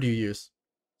then who do you use?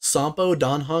 Sampo,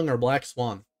 Danheng, or Black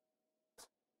Swan?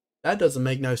 That doesn't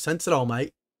make no sense at all,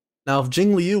 mate. Now, if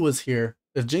Jing Liu was here,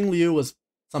 if Jing Liu was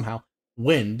somehow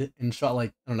wind and shot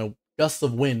like, I don't know, gusts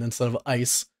of wind instead of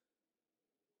ice,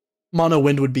 Mono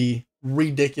Wind would be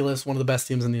ridiculous. One of the best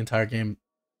teams in the entire game,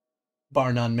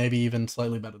 bar none. Maybe even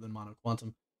slightly better than Mono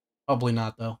Quantum. Probably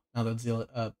not, though, now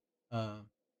that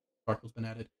Sparkle's been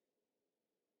added.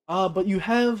 But you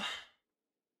have...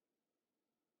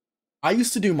 I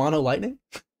used to do Mono Lightning.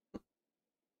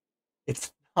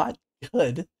 It's not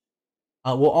good.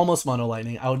 Well, almost Mono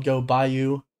Lightning. I would go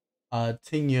Bayou,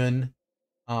 Tingyun,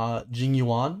 Jing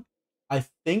Yuan. I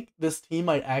think this team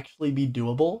might actually be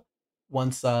doable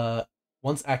once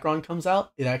Acheron comes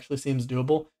out. It actually seems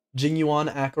doable. Jing Yuan,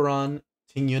 Acheron,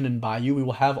 Tingyun, and Bayou. We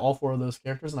will have all four of those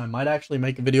characters, and I might actually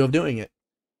make a video of doing it,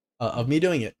 of me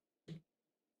doing it.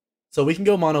 So we can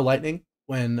go Mono Lightning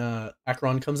when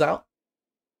Acheron comes out.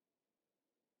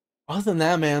 Other than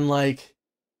that, man, like,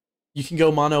 you can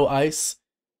go Mono Ice,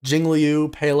 Jing Liu,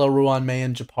 Palo, Ruan Mei,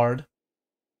 and Japard.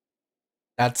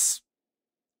 That's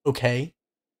okay.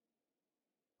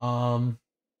 The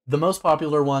most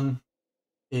popular one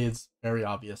is very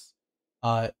obvious.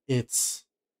 It's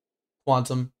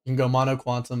Quantum. You can go Mono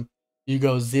Quantum. You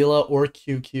go Zila or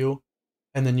QQ,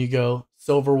 and then you go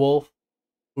Silverwolf,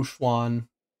 Ushuan,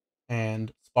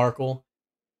 and Sparkle.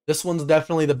 This one's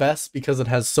definitely the best because it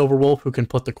has Silverwolf, who can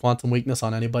put the Quantum weakness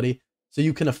on anybody. So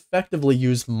you can effectively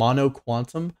use Mono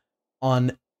Quantum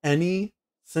on any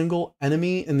single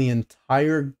enemy in the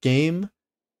entire game,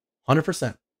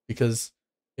 100%, because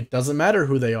it doesn't matter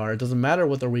who they are. It doesn't matter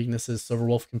what their weakness is.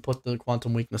 Silverwolf can put the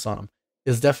Quantum weakness on them.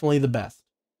 It's definitely the best,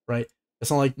 right?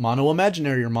 It's not like Mono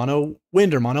Imaginary or Mono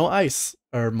Wind or Mono Ice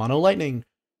or Mono Lightning,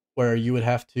 where you would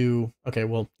have to, okay,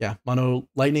 well, yeah, Mono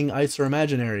Lightning, Ice, or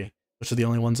Imaginary, which are the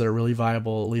only ones that are really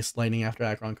viable, at least Lightning after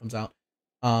Acheron comes out.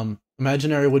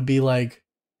 Imaginary would be like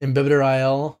Imbibitor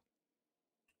IL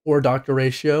or Dr.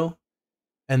 Ratio,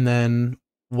 and then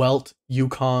Welt,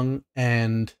 Yukong,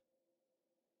 and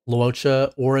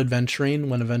Luocha or Adventurine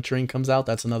when Adventurine comes out.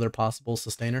 That's another possible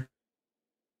sustainer.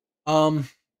 Yeah.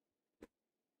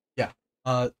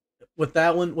 With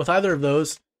that one, with either of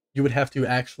those, you would have to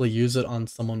actually use it on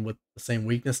someone with the same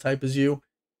weakness type as you.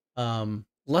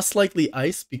 Less likely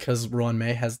Ice, because Ruan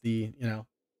Mei has the,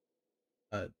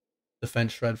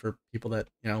 defense shred for people that,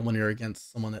 when you're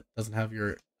against someone that doesn't have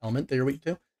your element that you're weak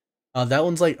to. That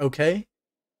one's like okay,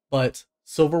 but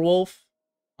Silverwolf,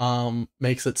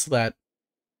 makes it so that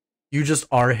you just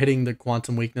are hitting the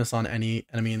quantum weakness on any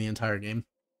enemy in the entire game.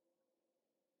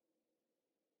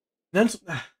 Then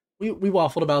we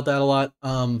waffled about that a lot.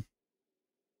 I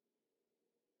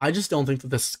just don't think that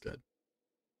this is good.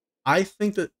 I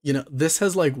think that, you know, this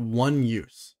has like one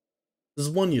use. This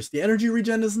is one use. The energy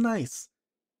regen is nice,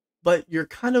 but you're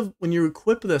kind of, when you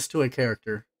equip this to a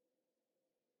character,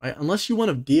 right? Unless you want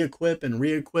to de-equip and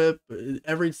re-equip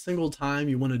every single time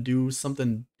you want to do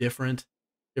something different.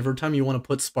 Every time you want to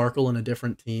put Sparkle in a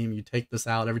different team, you take this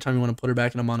out. Every time you want to put her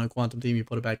back in a mono quantum team, you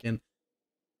put it back in.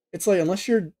 It's like, unless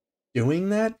you're doing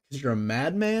that because you're a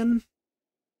madman,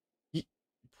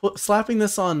 slapping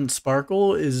this on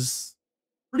Sparkle is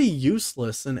pretty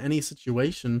useless in any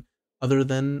situation other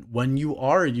than when you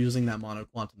are using that mono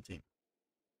quantum team.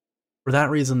 For that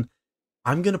reason,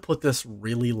 I'm going to put this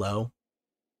really low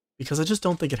because I just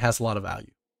don't think it has a lot of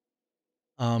value.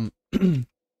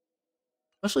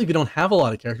 Especially if you don't have a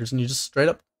lot of characters and you just straight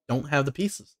up don't have the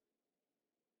pieces.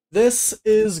 This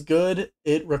is good.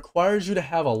 It requires you to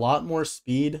have a lot more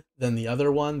speed than the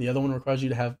other one. The other one requires you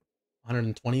to have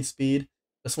 120 speed.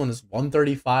 This one is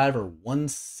 135 or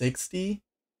 160.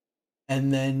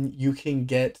 And then you can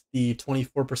get the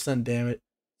 24% damage.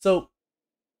 So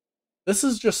this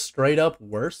is just straight up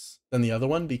worse than the other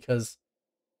one because,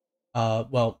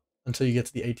 well, until you get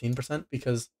to the 18%,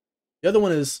 because the other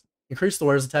one is increase the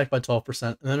wearer's attack by 12%,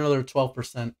 and then another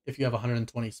 12% if you have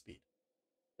 120 speed.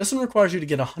 This one requires you to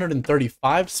get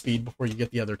 135 speed before you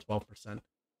get the other 12%.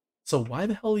 So why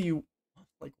the hell do you,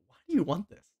 like, why do you want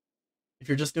this if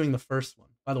you're just doing the first one?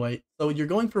 By the way, so you're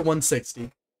going for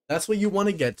 160. That's what you want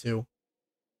to get to.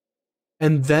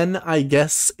 And then I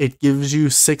guess it gives you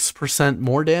 6%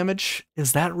 more damage.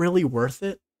 Is that really worth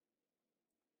it?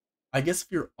 I guess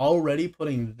if you're already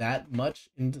putting that much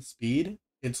into speed,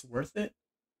 it's worth it.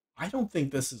 I don't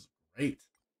think this is great.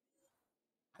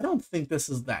 I don't think this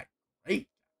is that great.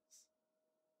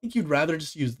 I think you'd rather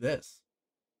just use this.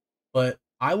 But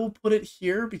I will put it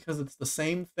here because it's the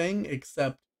same thing,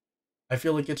 except I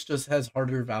feel like it just has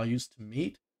harder values to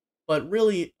meet. But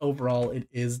really, overall, it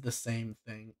is the same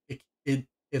thing.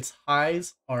 Its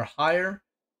highs are higher,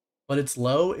 but its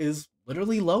low is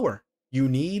literally lower. You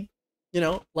need, you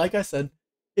know, like I said,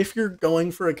 if you're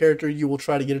going for a character, you will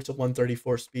try to get it to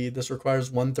 134 speed. This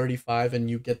requires 135 and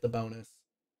you get the bonus.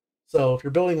 So if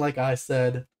you're building like I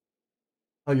said,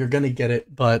 oh, you're going to get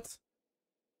it. But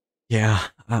yeah,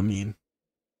 I mean,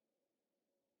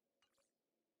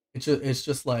 it's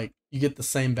just like you get the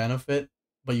same benefit,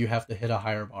 but you have to hit a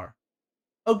higher bar.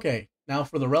 Okay, now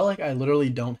for the relic, I literally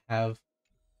don't have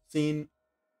scene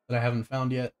that I haven't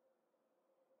found yet.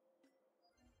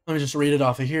 Let me just read it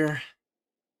off of here.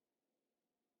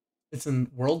 It's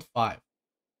in World 5. I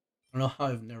don't know how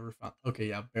I've never found... Okay,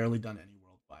 yeah, I've barely done any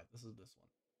World 5. This is this one.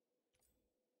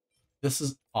 This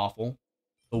is awful.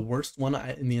 The worst one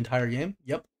in the entire game.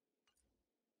 Yep.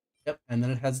 Yep, and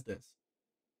then it has this.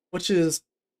 Which is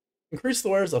increase the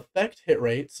wearer's effect hit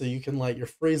rate, so you can, like, your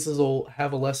freezes will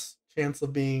have a less chance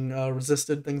of being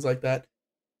resisted, things like that.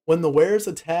 When the wearer's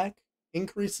attack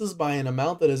increases by an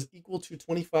amount that is equal to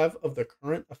 25 of the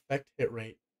current effect hit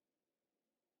rate.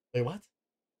 Wait, what?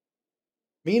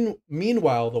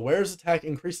 Meanwhile, the wearer's attack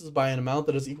increases by an amount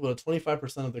that is equal to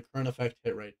 25% of the current effect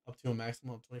hit rate, up to a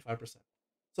maximum of 25%.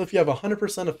 So if you have a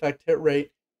 100% effect hit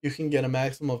rate, you can get a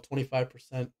maximum of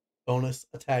 25% bonus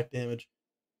attack damage.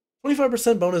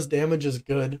 25% bonus damage is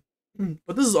good,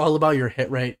 but this is all about your hit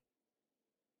rate.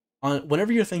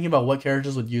 Whenever you're thinking about what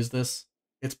characters would use this,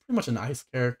 it's pretty much an ice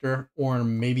character, or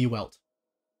maybe Welt.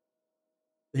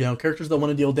 You know, characters that want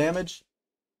to deal damage,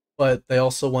 but they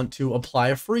also want to apply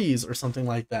a freeze or something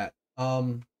like that.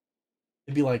 It'd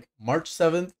be like March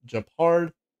 7th,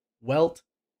 Japard, Welt.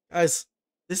 Guys,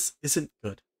 this isn't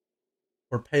good.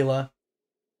 Or Pela,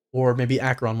 or maybe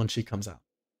Acheron when she comes out.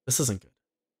 This isn't good.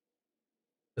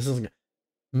 This isn't good.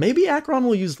 Maybe Acheron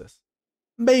will use this.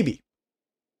 Maybe.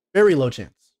 Very low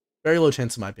chance. Very low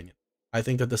chance in my opinion. I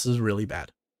think that this is really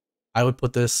bad. I would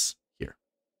put this here.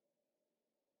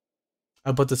 I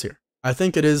would put this here. I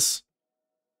think it is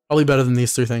probably better than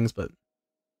these three things, but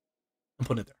I'm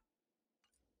putting it there.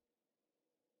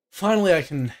 Finally, I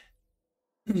can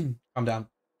calm down.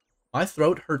 My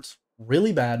throat hurts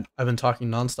really bad. I've been talking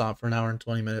nonstop for an hour and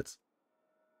 20 minutes.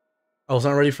 I was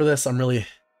not ready for this. I'm really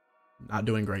not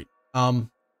doing great. Thank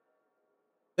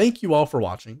you all for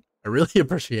watching. I really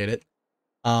appreciate it.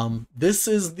 This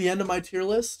is the end of my tier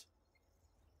list.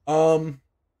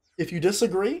 If you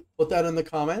disagree, put that in the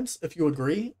comments. If you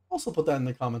agree, also put that in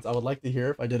the comments. I would like to hear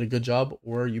if I did a good job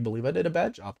or you believe I did a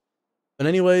bad job. But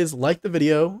anyways, like the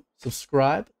video,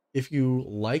 subscribe, if you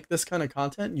like this kind of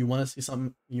content, you want to see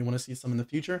some in the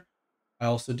future, I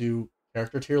also do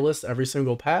character tier lists every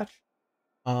single patch.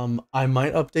 I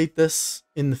might update this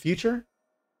in the future.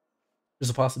 There's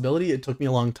a possibility. It took me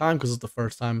a long time because it's the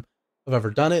first time I've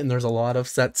ever done it, and there's a lot of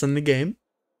sets in the game.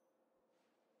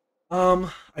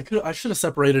 I should have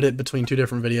separated it between two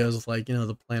different videos with, like,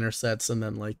 the planner sets and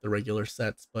then like the regular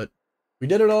sets, but we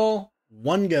did it all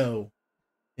one go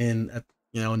in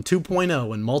 2.0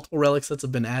 when multiple relic sets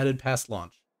have been added past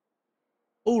launch.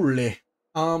 Holy.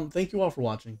 Thank you all for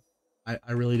watching.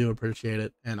 I really do appreciate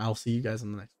it, and I'll see you guys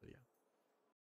in the next